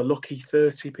 and you're the lucky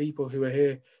 30 people who are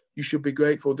here. You should be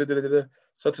grateful.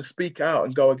 So to speak out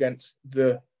and go against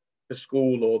the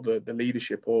school or the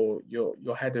leadership or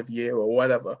your head of year or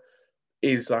whatever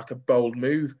is like a bold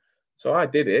move. So I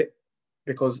did it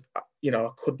because, you know, I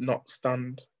could not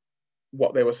stand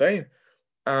what they were saying.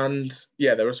 And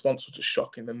yeah, the response was just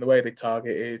shocking. And the way they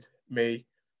targeted me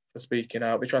for speaking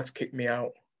out, they tried to kick me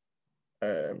out.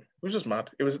 It was just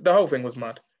mad. The whole thing was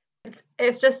mad.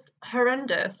 It's just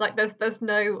horrendous. Like, there's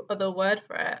no other word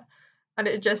for it. And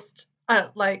it just,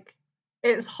 like,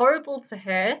 it's horrible to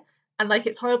hear. And, like,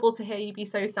 it's horrible to hear you be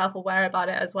so self-aware about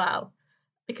it as well.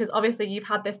 Because obviously you've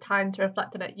had this time to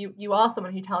reflect on it. You are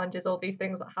someone who challenges all these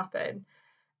things that happen.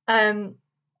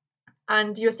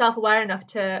 And you're self-aware enough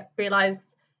to realise,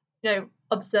 you know,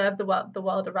 observe the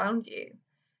world around you.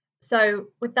 So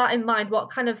with that in mind, what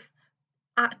kind of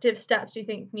active steps do you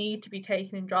think need to be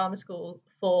taken in drama schools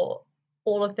for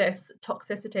all of this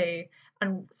toxicity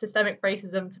and systemic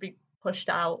racism to be pushed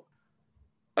out?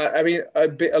 I mean,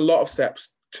 a lot of steps.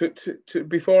 To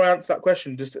before I answer that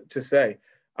question, just to say,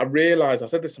 I realised, I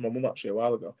said this to my mum actually a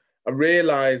while ago, I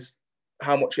realised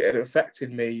how much it had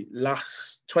affected me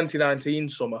last 2019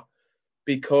 summer,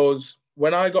 because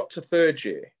when I got to third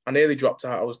year, I nearly dropped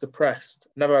out. I was depressed.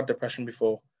 Never had depression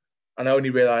before. And I only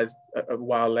realised a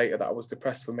while later that I was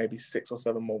depressed for maybe 6 or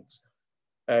 7 months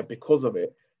because of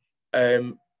it.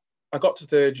 I got to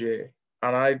third year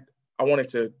and I wanted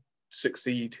to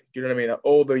succeed. Do you know what I mean?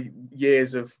 All the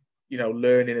years of, you know,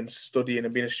 learning and studying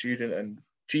and being a student and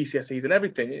GCSEs and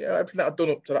everything, you know, everything that I'd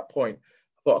done up to that point,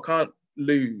 I thought, I can't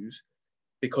lose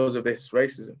because of this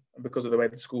racism and because of the way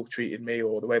the school treated me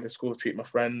or the way the school treat my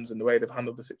friends and the way they've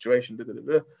handled the situation.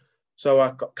 So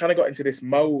I kind of got into this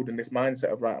mode and this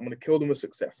mindset of, right, I'm going to kill them with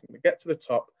success. I'm going to get to the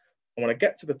top. And when I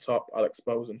get to the top, I'll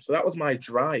expose them. So that was my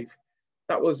drive.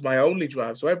 That was my only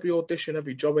drive. So every audition,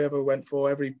 every job I ever went for,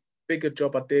 every bigger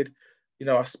job I did, you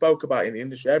know, I spoke about it in the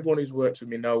industry. Everyone who's worked with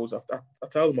me knows. I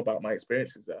tell them about my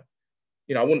experiences there.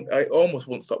 You know, I almost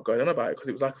wouldn't stop going on about it because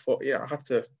it was like, I thought, I had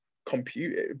to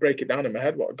compute it, break it down in my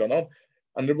head what had gone on.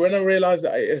 And when I realised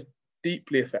that it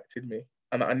deeply affected me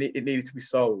and that it needed to be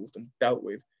solved and dealt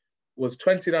with, was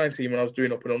 2019 when I was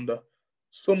doing Up and Under.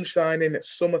 Sun shining,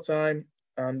 it's summertime,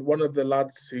 and one of the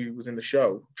lads who was in the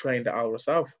show trained at ALRA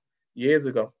South years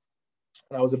ago.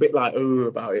 And I was a bit like,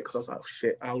 about it, because I was like, oh,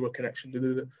 shit, ALRA connection.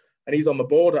 And he's on the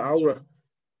board at ALRA.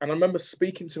 And I remember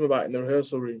speaking to him about it in the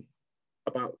rehearsal room,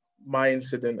 about my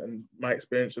incident and my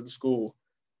experience at the school.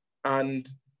 And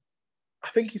I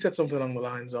think he said something along the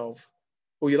lines of,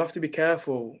 well, you'll have to be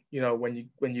careful, you know, when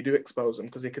you do expose them,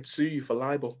 because they could sue you for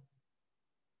libel.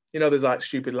 You know, there's like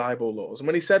stupid libel laws. And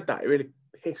when he said that, it really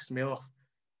pissed me off.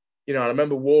 You know, I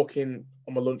remember walking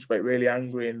on my lunch break really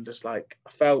angry and just like, I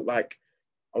felt like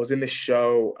I was in this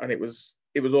show and it was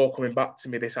all coming back to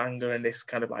me, this anger and this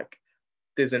kind of like,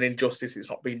 there's an injustice, it's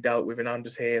not being dealt with and I'm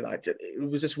just here. Like, it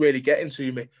was just really getting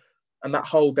to me. And that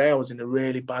whole day I was in a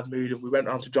really bad mood and we went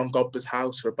round to John Godber's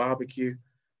house for a barbecue.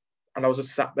 And I was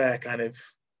just sat there kind of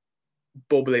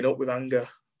bubbling up with anger,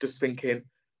 just thinking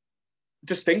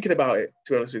about it,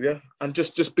 to be honest with you, and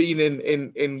just being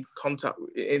in contact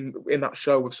in that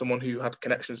show with someone who had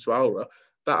connections to ALRA,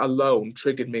 that alone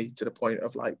triggered me to the point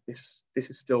of like, this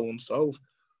is still unsolved,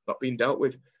 not being dealt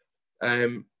with.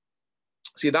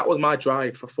 See, that was my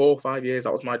drive for 4 or 5 years.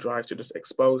 That was my drive to just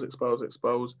expose,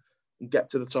 and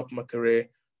get to the top of my career.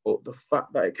 But the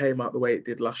fact that it came out the way it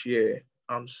did last year,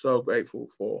 I'm so grateful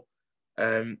for,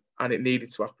 and it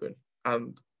needed to happen.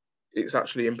 And it's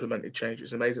actually implemented change.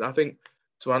 It's amazing. I think,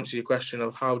 to answer your question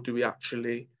of how do we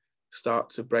actually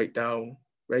start to break down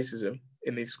racism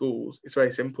in these schools, it's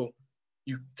very simple.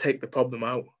 You take the problem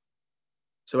out.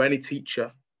 So any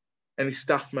teacher, any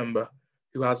staff member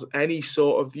who has any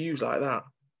sort of views like that,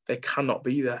 they cannot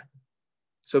be there.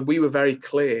 So we were very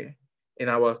clear in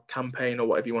our campaign, or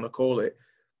whatever you want to call it.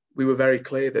 We were very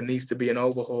clear there needs to be an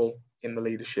overhaul in the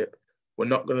leadership. We're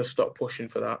not going to stop pushing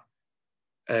for that.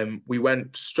 We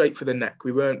went straight for the neck.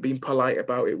 We weren't being polite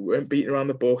about it. We weren't beating around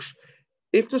the bush.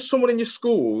 If there's someone in your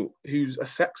school who's a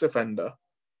sex offender,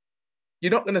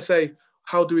 you're not going to say,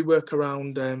 how do we work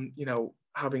around,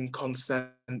 having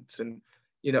consent? And,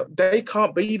 they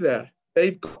can't be there.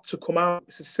 They've got to come out.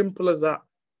 It's as simple as that.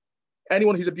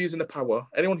 Anyone who's abusing the power,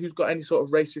 anyone who's got any sort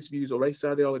of racist views or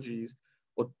racist ideologies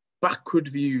or backward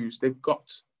views, they've got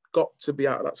to be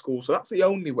out of that school. So that's the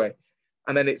only way.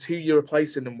 And then it's who you're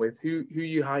replacing them with, who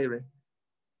you're hiring.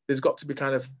 There's got to be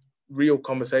kind of real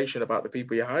conversation about the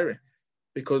people you're hiring,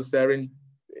 because they're in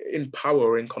power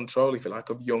or in control, if you like,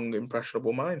 of young,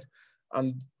 impressionable minds.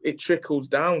 And it trickles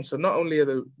down. So not only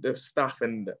are the staff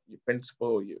and your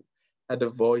principal, your head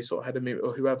of voice or head of music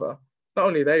or whoever, not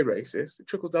only are they racist, it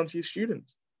trickles down to your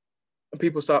students. And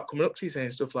people start coming up to you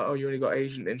saying stuff like, oh, you only got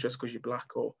Asian interest because you're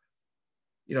black, or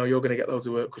you're going to get loads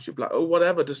of work because you're black, or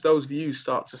whatever. Just those views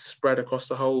start to spread across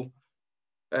the whole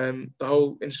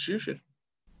institution.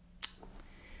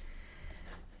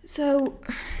 So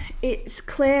it's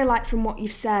clear, like from what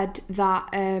you've said, that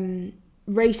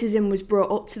racism was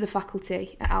brought up to the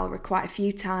faculty at ALRA quite a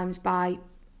few times by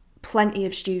plenty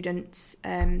of students,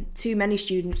 too many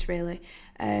students really.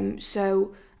 And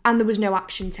there was no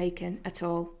action taken at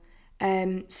all.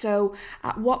 So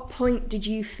at what point did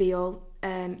you feel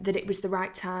that it was the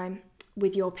right time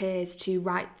with your peers to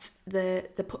write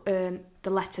the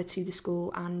letter to the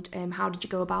school, and how did you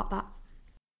go about that?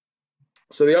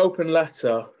 So the open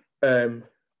letter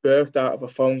birthed out of a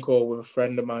phone call with a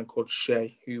friend of mine called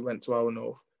Shay, who went to ALRA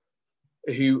North,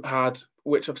 who had,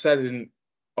 which I've said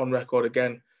on record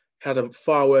again, had a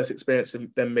far worse experience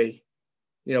than me.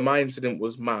 My incident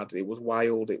was mad. It was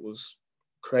wild. It was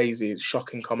crazy. It's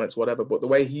shocking comments, whatever. But the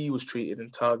way he was treated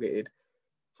and targeted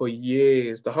for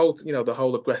years, the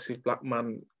whole aggressive black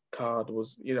man card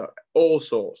was, all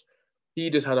sorts. He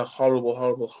just had a horrible,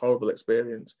 horrible, horrible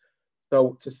experience.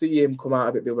 So to see him come out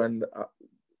of it the other end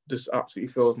just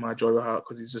absolutely fills my joy with heart,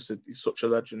 because he's such a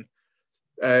legend.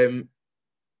 So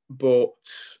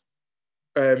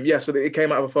it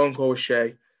came out of a phone call with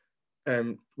Shay.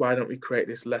 Why don't we create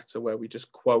this letter where we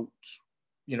just quote,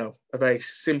 a very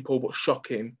simple but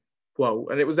shocking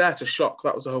quote? And it was there to shock.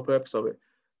 That was the whole purpose of it.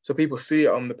 So people see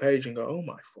it on the page and go, oh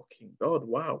my fucking God,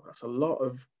 wow, that's a lot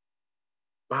of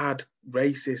bad,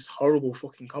 racist, horrible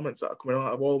fucking comments that are coming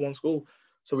out of all one school.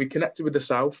 So we connected with the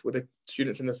South, with the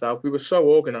students in the South. We were so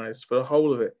organised for the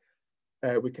whole of it.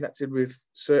 We connected with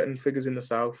certain figures in the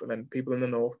South and then people in the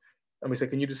North. And we said,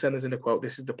 can you just send us in a quote?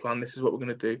 This is the plan. This is what we're going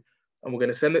to do. And we're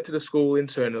going to send it to the school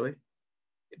internally.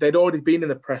 They'd already been in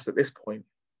the press at this point.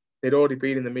 They'd already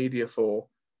been in the media for,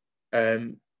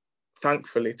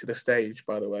 thankfully to the Stage,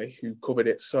 by the way, who covered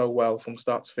it so well from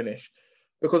start to finish.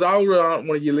 Because ALRA aren't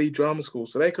one of your lead drama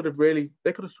schools, so they could have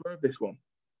swerved this one.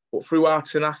 But through our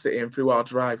tenacity and through our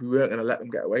drive, we weren't going to let them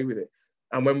get away with it.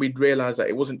 And when we'd realised that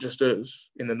it wasn't just us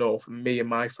in the North, and me and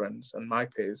my friends and my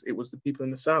peers, it was the people in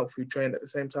the South who trained at the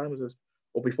same time as us,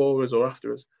 or before us, or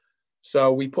after us.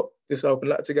 So we put this open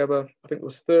letter together. I think it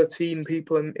was 13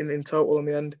 people in total in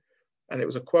the end. And it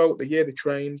was a quote, the year they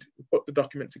trained. We put the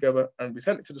document together and we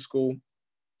sent it to the school.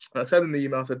 And I said in the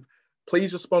email, I said,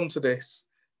 please respond to this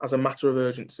as a matter of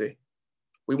urgency.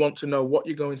 We want to know what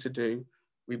you're going to do.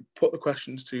 We put the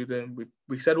questions to them.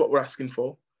 We said what we're asking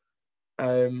for.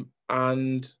 And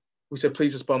we said,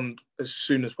 please respond as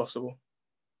soon as possible.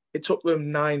 It took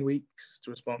them 9 weeks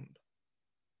to respond.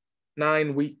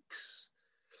 9 weeks.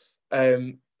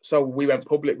 So we went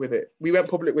public with it. We went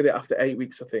public with it after 8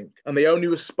 weeks, I think. And they only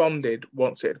responded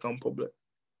once it had gone public.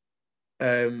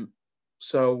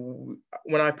 So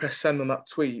when I pressed send on that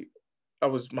tweet,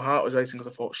 my heart was racing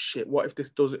because I thought, shit, what if this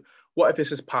does it? What if this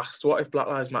has passed? What if Black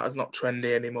Lives Matter is not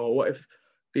trendy anymore? What if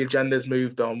the agenda's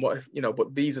moved on? What if,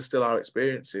 but these are still our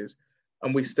experiences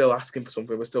and we're still asking for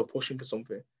something. We're still pushing for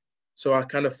something. So I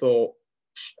kind of thought,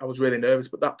 I was really nervous,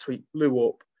 but that tweet blew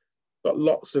up, got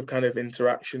lots of kind of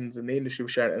interactions and the industry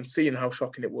was sharing it and seeing how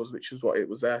shocking it was, which is what it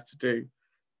was there to do.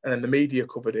 And then the media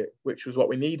covered it, which was what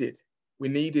we needed. We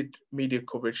needed media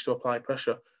coverage to apply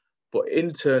pressure, but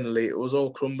internally it was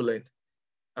all crumbling.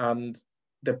 And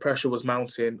the pressure was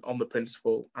mounting on the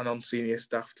principal and on senior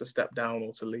staff to step down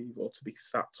or to leave or to be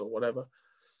sacked or whatever.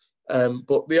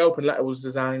 But the open letter was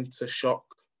designed to shock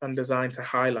and designed to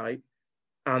highlight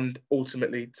and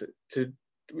ultimately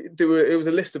it was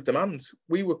a list of demands.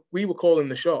 We were calling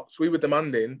the shots. We were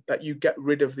demanding that you get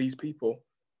rid of these people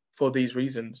for these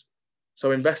reasons.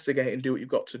 So investigate and do what you've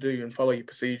got to do and follow your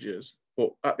procedures. But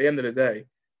at the end of the day,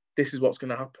 this is what's going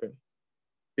to happen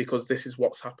because this is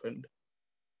what's happened.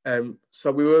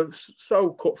 So we were so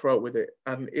cutthroat with it,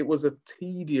 and it was a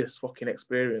tedious fucking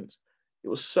experience. It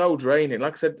was so draining.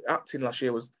 Like I said, acting last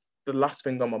year was the last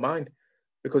thing on my mind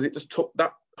because it just took,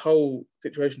 that whole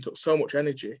situation took so much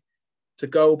energy to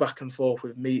go back and forth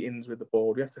with meetings with the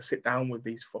board. We have to sit down with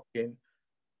these fucking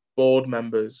board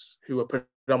members who are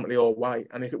predominantly all white.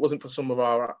 And if it wasn't for some of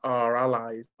our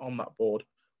allies on that board,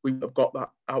 we would have got that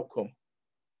outcome.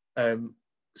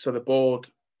 So the board,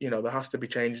 there has to be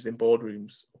changes in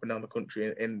boardrooms up and down the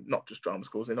country, in not just drama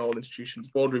schools, in all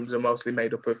institutions. Boardrooms are mostly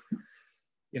made up of,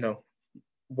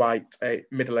 white,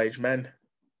 middle-aged men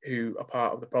who are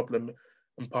part of the problem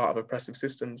and part of oppressive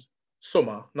systems. Some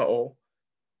are, not all.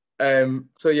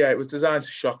 So yeah, it was designed to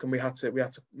shock, and we had to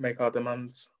make our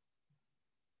demands.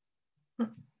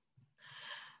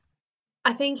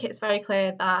 I think it's very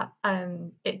clear that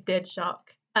it did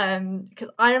shock, because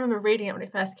I remember reading it when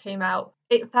it first came out.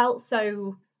 It felt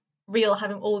so real,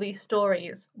 having all these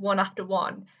stories one after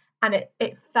one, and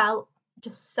it felt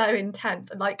just so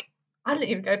intense, and like I didn't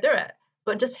even go through it,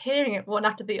 but just hearing it one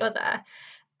after the other,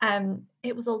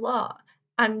 it was a lot.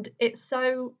 And it's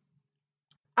so,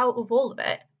 out of all of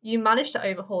it, you managed to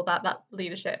overhaul that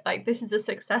leadership. Like, this is a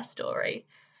success story.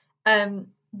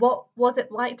 What was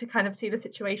it like to kind of see the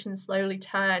situation slowly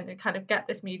turn and kind of get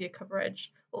this media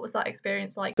coverage? What was that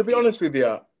experience like? To be honest with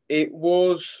you, it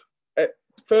was,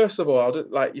 first of all,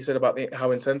 like you said about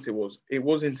how intense it was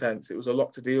intense. It was a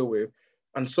lot to deal with.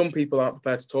 And some people aren't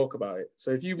prepared to talk about it.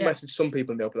 So if you message some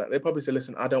people in the open, they probably say,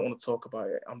 listen, I don't want to talk about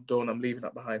it. I'm done. I'm leaving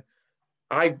that behind.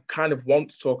 I kind of want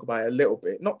to talk about it a little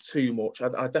bit, not too much.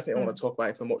 I definitely want to talk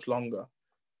about it for much longer,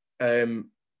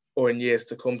 or in years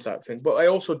to come type thing. But I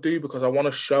also do because I want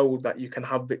to show that you can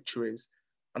have victories,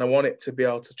 and I want it to be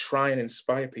able to try and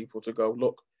inspire people to go,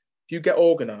 look, if you get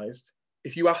organised,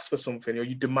 if you ask for something or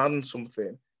you demand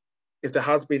something, if there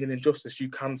has been an injustice, you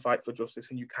can fight for justice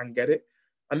and you can get it.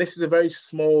 And this is a very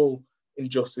small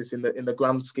injustice in the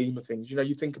grand scheme of things.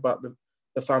 You think about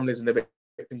the families and the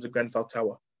victims of Grenfell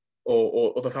Tower,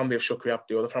 or the family of Shukri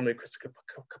Abdi, or the family of Christopher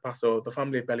Capasso, or the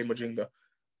family of Belly Mujinga,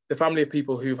 the family of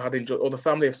people who've had injustice, or the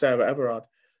family of Sarah Everard.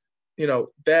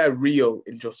 They're real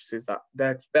injustices that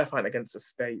they're fighting against the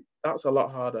state. That's a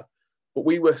lot harder. But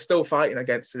we were still fighting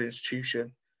against an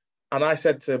institution. And I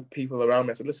said to people around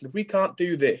me, I said, listen, if we can't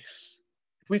do this,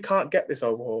 if we can't get this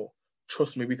overhaul,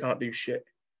 trust me, we can't do shit.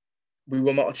 We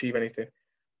will not achieve anything.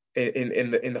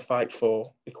 in the fight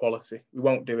for equality. We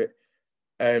won't do it.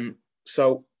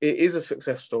 So it is a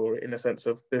success story in the sense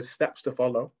of there's steps to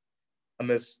follow, and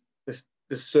there's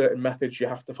certain methods you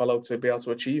have to follow to be able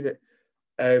to achieve it.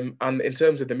 And in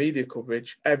terms of the media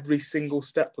coverage, every single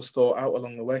step was thought out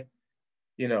along the way.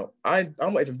 You know, I'm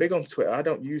not even big on Twitter. I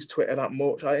don't use Twitter that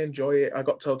much. I enjoy it. I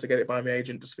got told to get it by my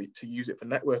agent to use it for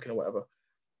networking or whatever.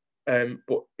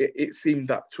 But it seemed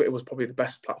that Twitter was probably the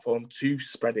best platform to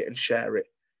spread it and share it,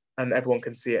 and everyone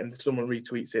can see it. And if someone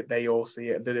retweets it, they all see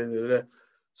it. And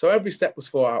So every step was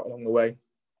thought out along the way.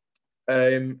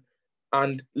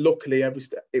 And luckily, every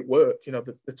step it worked. You know,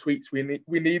 the tweets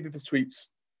we needed the tweets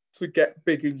to get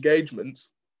big engagement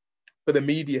for the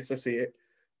media to see it,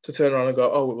 to turn around and go,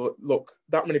 oh, well, look,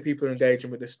 that many people are engaging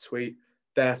with this tweet,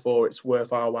 therefore it's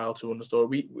worth our while to run the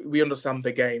story. We understand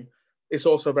the game. It's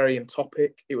also very in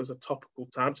topic. It was a topical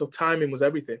time, so timing was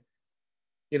everything.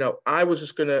 You know, I was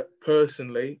just going to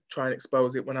personally try and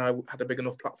expose it when I had a big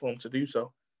enough platform to do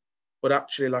so. But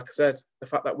actually, like I said, the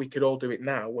fact that we could all do it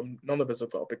now when none of us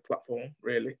have got a big platform,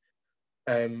 really,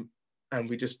 and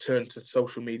we just turned to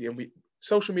social media. And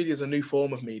social media is a new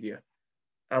form of media,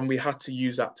 and we had to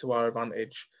use that to our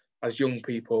advantage as young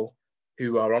people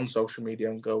who are on social media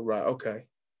and go, right, okay,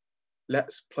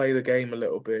 let's play the game a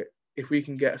little bit. If we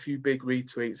can get a few big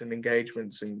retweets and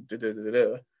engagements and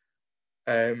the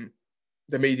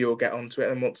media will get onto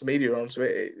it, and once the media are onto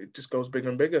it, it just goes bigger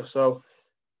and bigger. So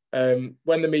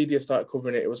when the media started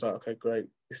covering it, it was like, okay, great,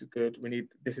 this is good.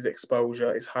 This is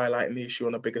exposure. It's highlighting the issue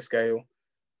on a bigger scale,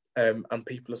 and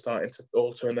people are starting to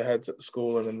all turn their heads at the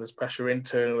school, and then there's pressure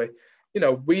internally. You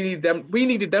know, we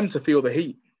needed them to feel the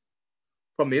heat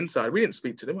from the inside. We didn't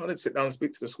speak to them. I didn't sit down and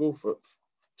speak to the school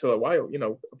till a while. You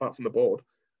know, apart from the board,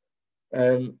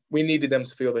 we needed them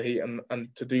to feel the heat,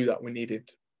 and to do that, we needed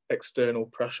external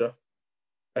pressure,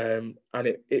 and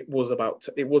it was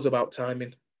about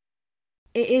timing.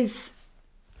 It is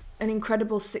an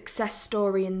incredible success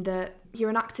story in that you're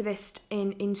an activist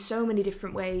in so many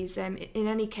different ways. In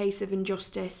any case of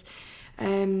injustice,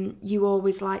 you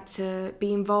always like to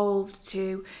be involved,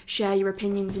 to share your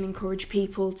opinions and encourage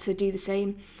people to do the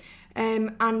same.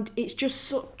 And it's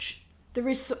just there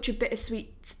is such a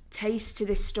bittersweet taste to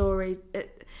this story.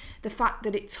 The fact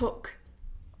that it took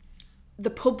the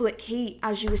public heat,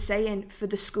 as you were saying, for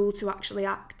the school to actually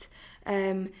act.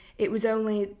 It was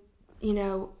only, you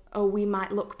know, oh, we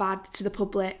might look bad to the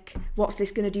public, what's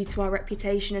this going to do to our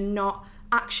reputation, and not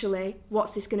actually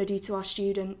what's this going to do to our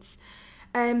students.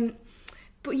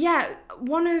 But yeah,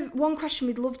 one question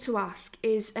we'd love to ask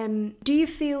is, do you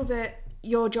feel that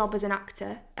your job as an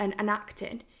actor and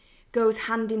acting goes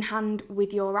hand in hand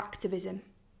with your activism?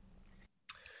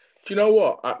 Do you know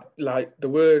what? Like the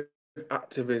word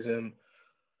activism,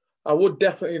 I would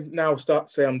definitely now start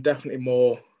to say I'm definitely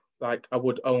more like I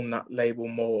would own that label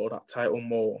more, or that title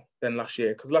more than last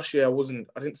year. Because last year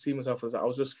I didn't see myself as that. I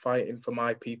was just fighting for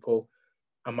my people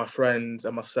and my friends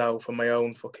and myself and my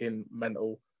own fucking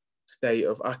mental state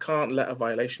of I can't let a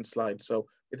violation slide. So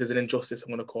if there's an injustice, I'm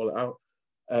going to call it out.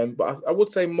 But I would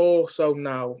say more so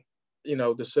now, you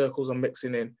know, the circles I'm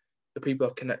mixing in, the people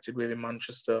I've connected with in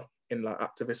Manchester, in like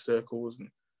activist circles and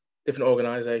different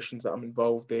organisations that I'm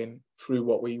involved in through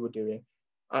what we were doing.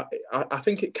 I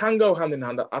think it can go hand in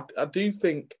hand. I do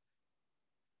think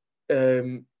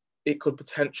it could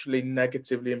potentially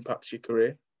negatively impact your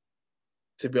career,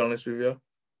 to be honest with you.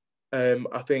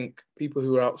 I think people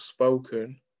who are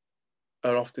outspoken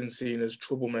are often seen as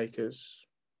troublemakers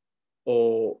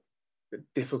or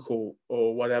difficult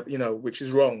or whatever, you know, which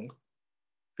is wrong,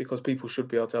 because people should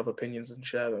be able to have opinions and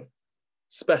share them,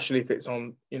 especially if it's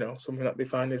on, you know, something that they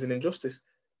find is an injustice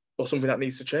or something that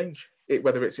needs to change,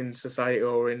 whether it's in society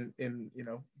or in you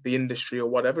know, the industry or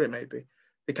whatever it may be.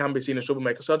 They can be seen as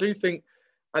troublemakers. So I do think,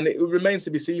 and it remains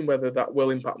to be seen whether that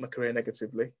will impact my career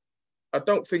negatively. I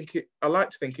like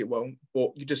to think it won't,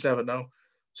 but you just never know.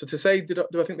 So to say, do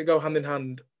I think they go hand in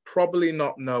hand? Probably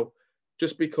not, no.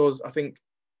 Just because I think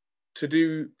to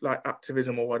do like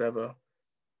activism or whatever,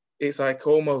 it's like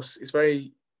it's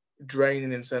very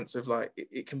draining in the sense of like,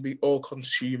 it can be all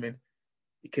consuming.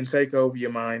 It can take over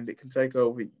your mind. It can take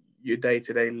over your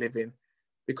day-to-day living,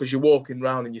 because you're walking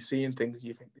around and you're seeing things and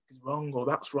you think this is wrong or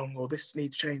that's wrong or this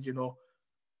needs changing, or,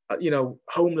 you know,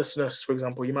 homelessness, for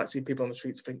example. You might see people on the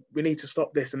streets think we need to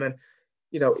stop this. And then,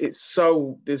 you know,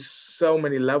 there's so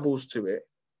many levels to it.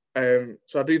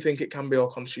 So I do think it can be all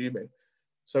consuming.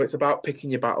 So it's about picking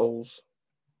your battles,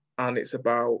 and it's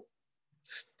about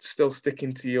still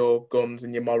sticking to your guns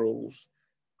and your morals.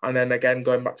 And then again,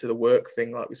 going back to the work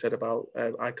thing, like we said about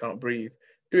I Can't Breathe,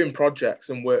 doing projects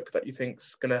and work that you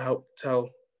think's going to help tell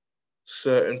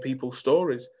certain people's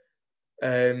stories.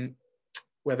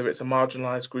 whether it's a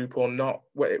marginalised group or not,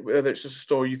 whether it's just a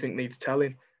story you think needs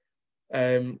telling.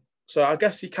 So I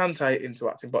guess you can tie it into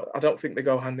acting, but I don't think they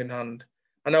go hand in hand.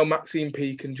 I know Maxine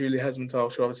Peake and Julie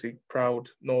Hesmontalsh are obviously proud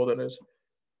Northerners.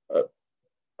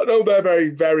 I know they're very,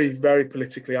 very, very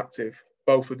politically active,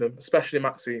 both of them, especially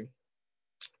Maxine.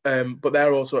 But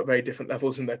they're also at very different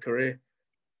levels in their career.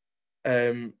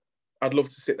 I'd love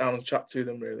to sit down and chat to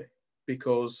them, really,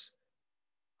 because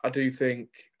I do think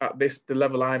at the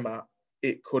level I'm at,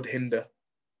 it could hinder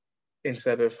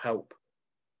instead of help.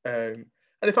 And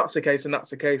if that's the case, and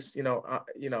that's the case,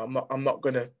 I'm not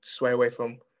going to sway away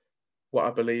from what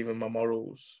I believe in, my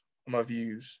morals and my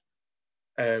views.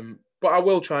 But I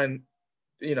will try and,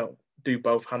 do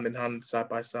both hand in hand, side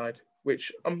by side,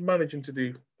 which I'm managing to do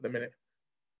at the minute.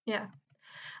 Yeah.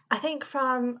 I think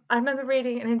I remember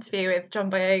reading an interview with John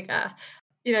Boyega.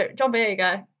 John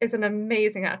Boyega is an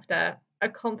amazing actor,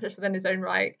 accomplished within his own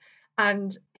right,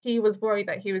 and he was worried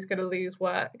that he was going to lose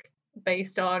work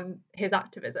based on his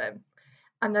activism.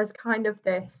 And there's kind of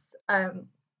this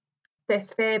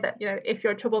fear that, if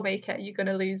you're a troublemaker, you're going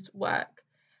to lose work.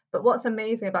 But what's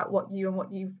amazing about what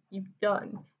you've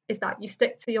done is that you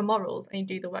stick to your morals and you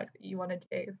do the work that you want to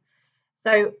do.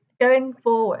 So going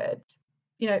forward,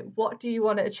 what do you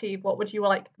want to achieve? What would you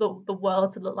like the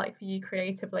world to look like for you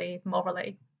creatively,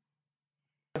 morally?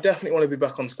 I definitely want to be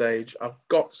back on stage. I've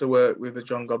got to work with the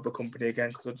John Godber company again,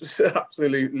 because I just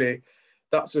absolutely,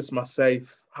 that's just my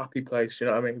safe, happy place. You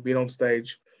know what I mean? Being on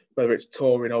stage, whether it's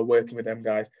touring or working with them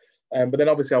guys. But then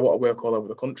obviously I want to work all over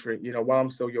the country. While I'm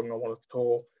still young, I want to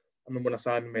tour. I mean, when I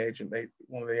signed my agent,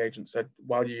 one of the agents said,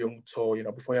 while you're young, tour,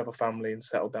 before you have a family and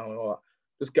settle down and all that,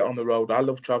 just get on the road. I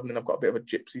love traveling. I've got a bit of a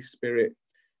gypsy spirit,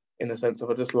 in the sense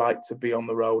of I just like to be on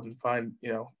the road and find,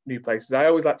 new places. I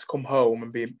always like to come home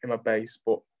and be in my base,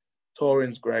 but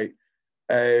touring's great.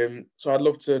 So I'd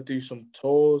love to do some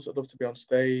tours. I'd love to be on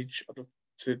stage. I'd love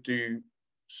to do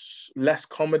less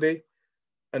comedy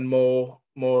and more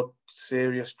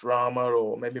serious drama,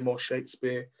 or maybe more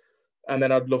Shakespeare. And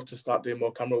then I'd love to start doing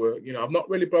more camera work. I've not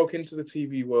really broke into the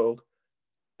TV world.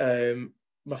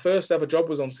 My first ever job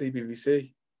was on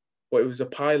CBBC, but it was a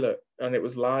pilot and it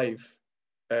was live.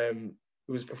 It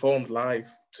was performed live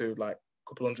to like a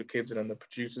couple hundred kids and then the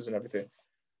producers and everything.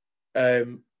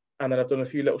 And then I've done a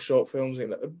few little short films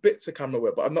and bits of camera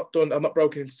work, but I've not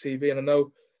broken into TV. And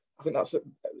I think that's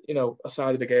a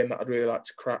side of the game that I'd really like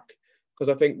to crack, because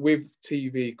I think with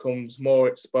TV comes more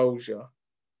exposure,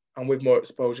 and with more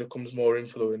exposure comes more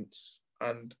influence,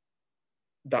 and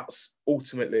that's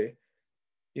ultimately,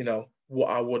 what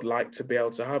I would like to be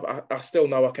able to have. I still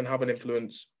know I can have an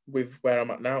influence with where I'm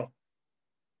at now.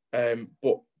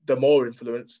 But the more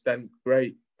influence, then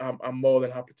great. I'm more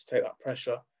than happy to take that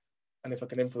pressure. And if I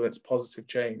can influence positive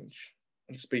change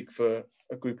and speak for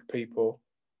a group of people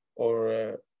or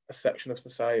a section of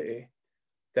society,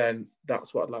 then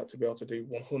that's what I'd like to be able to do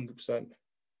 100%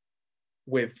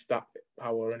 with that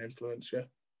power and influence, yeah.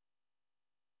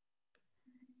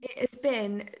 It has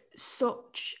been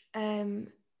such a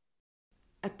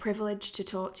privilege to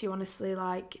talk to you, honestly.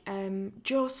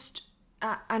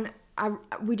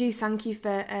 We do thank you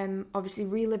for obviously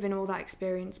reliving all that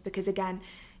experience, because again,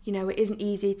 it isn't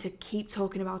easy to keep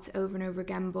talking about it over and over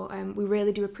again, but we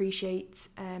really do appreciate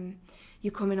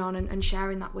you coming on and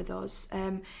sharing that with us.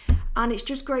 And it's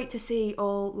just great to see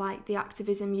all the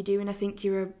activism you do, and I think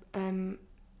you're an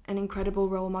incredible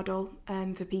role model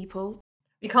for people.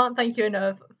 We can't thank you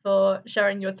enough for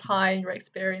sharing your time, your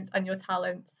experience and your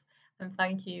talents, and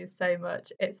thank you so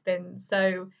much. It's been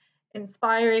so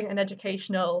inspiring and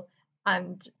educational,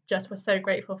 and just we're so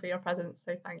grateful for your presence,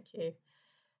 so thank you.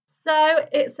 So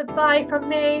it's a bye from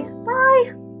me.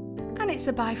 Bye. And it's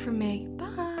a bye from me.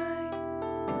 Bye.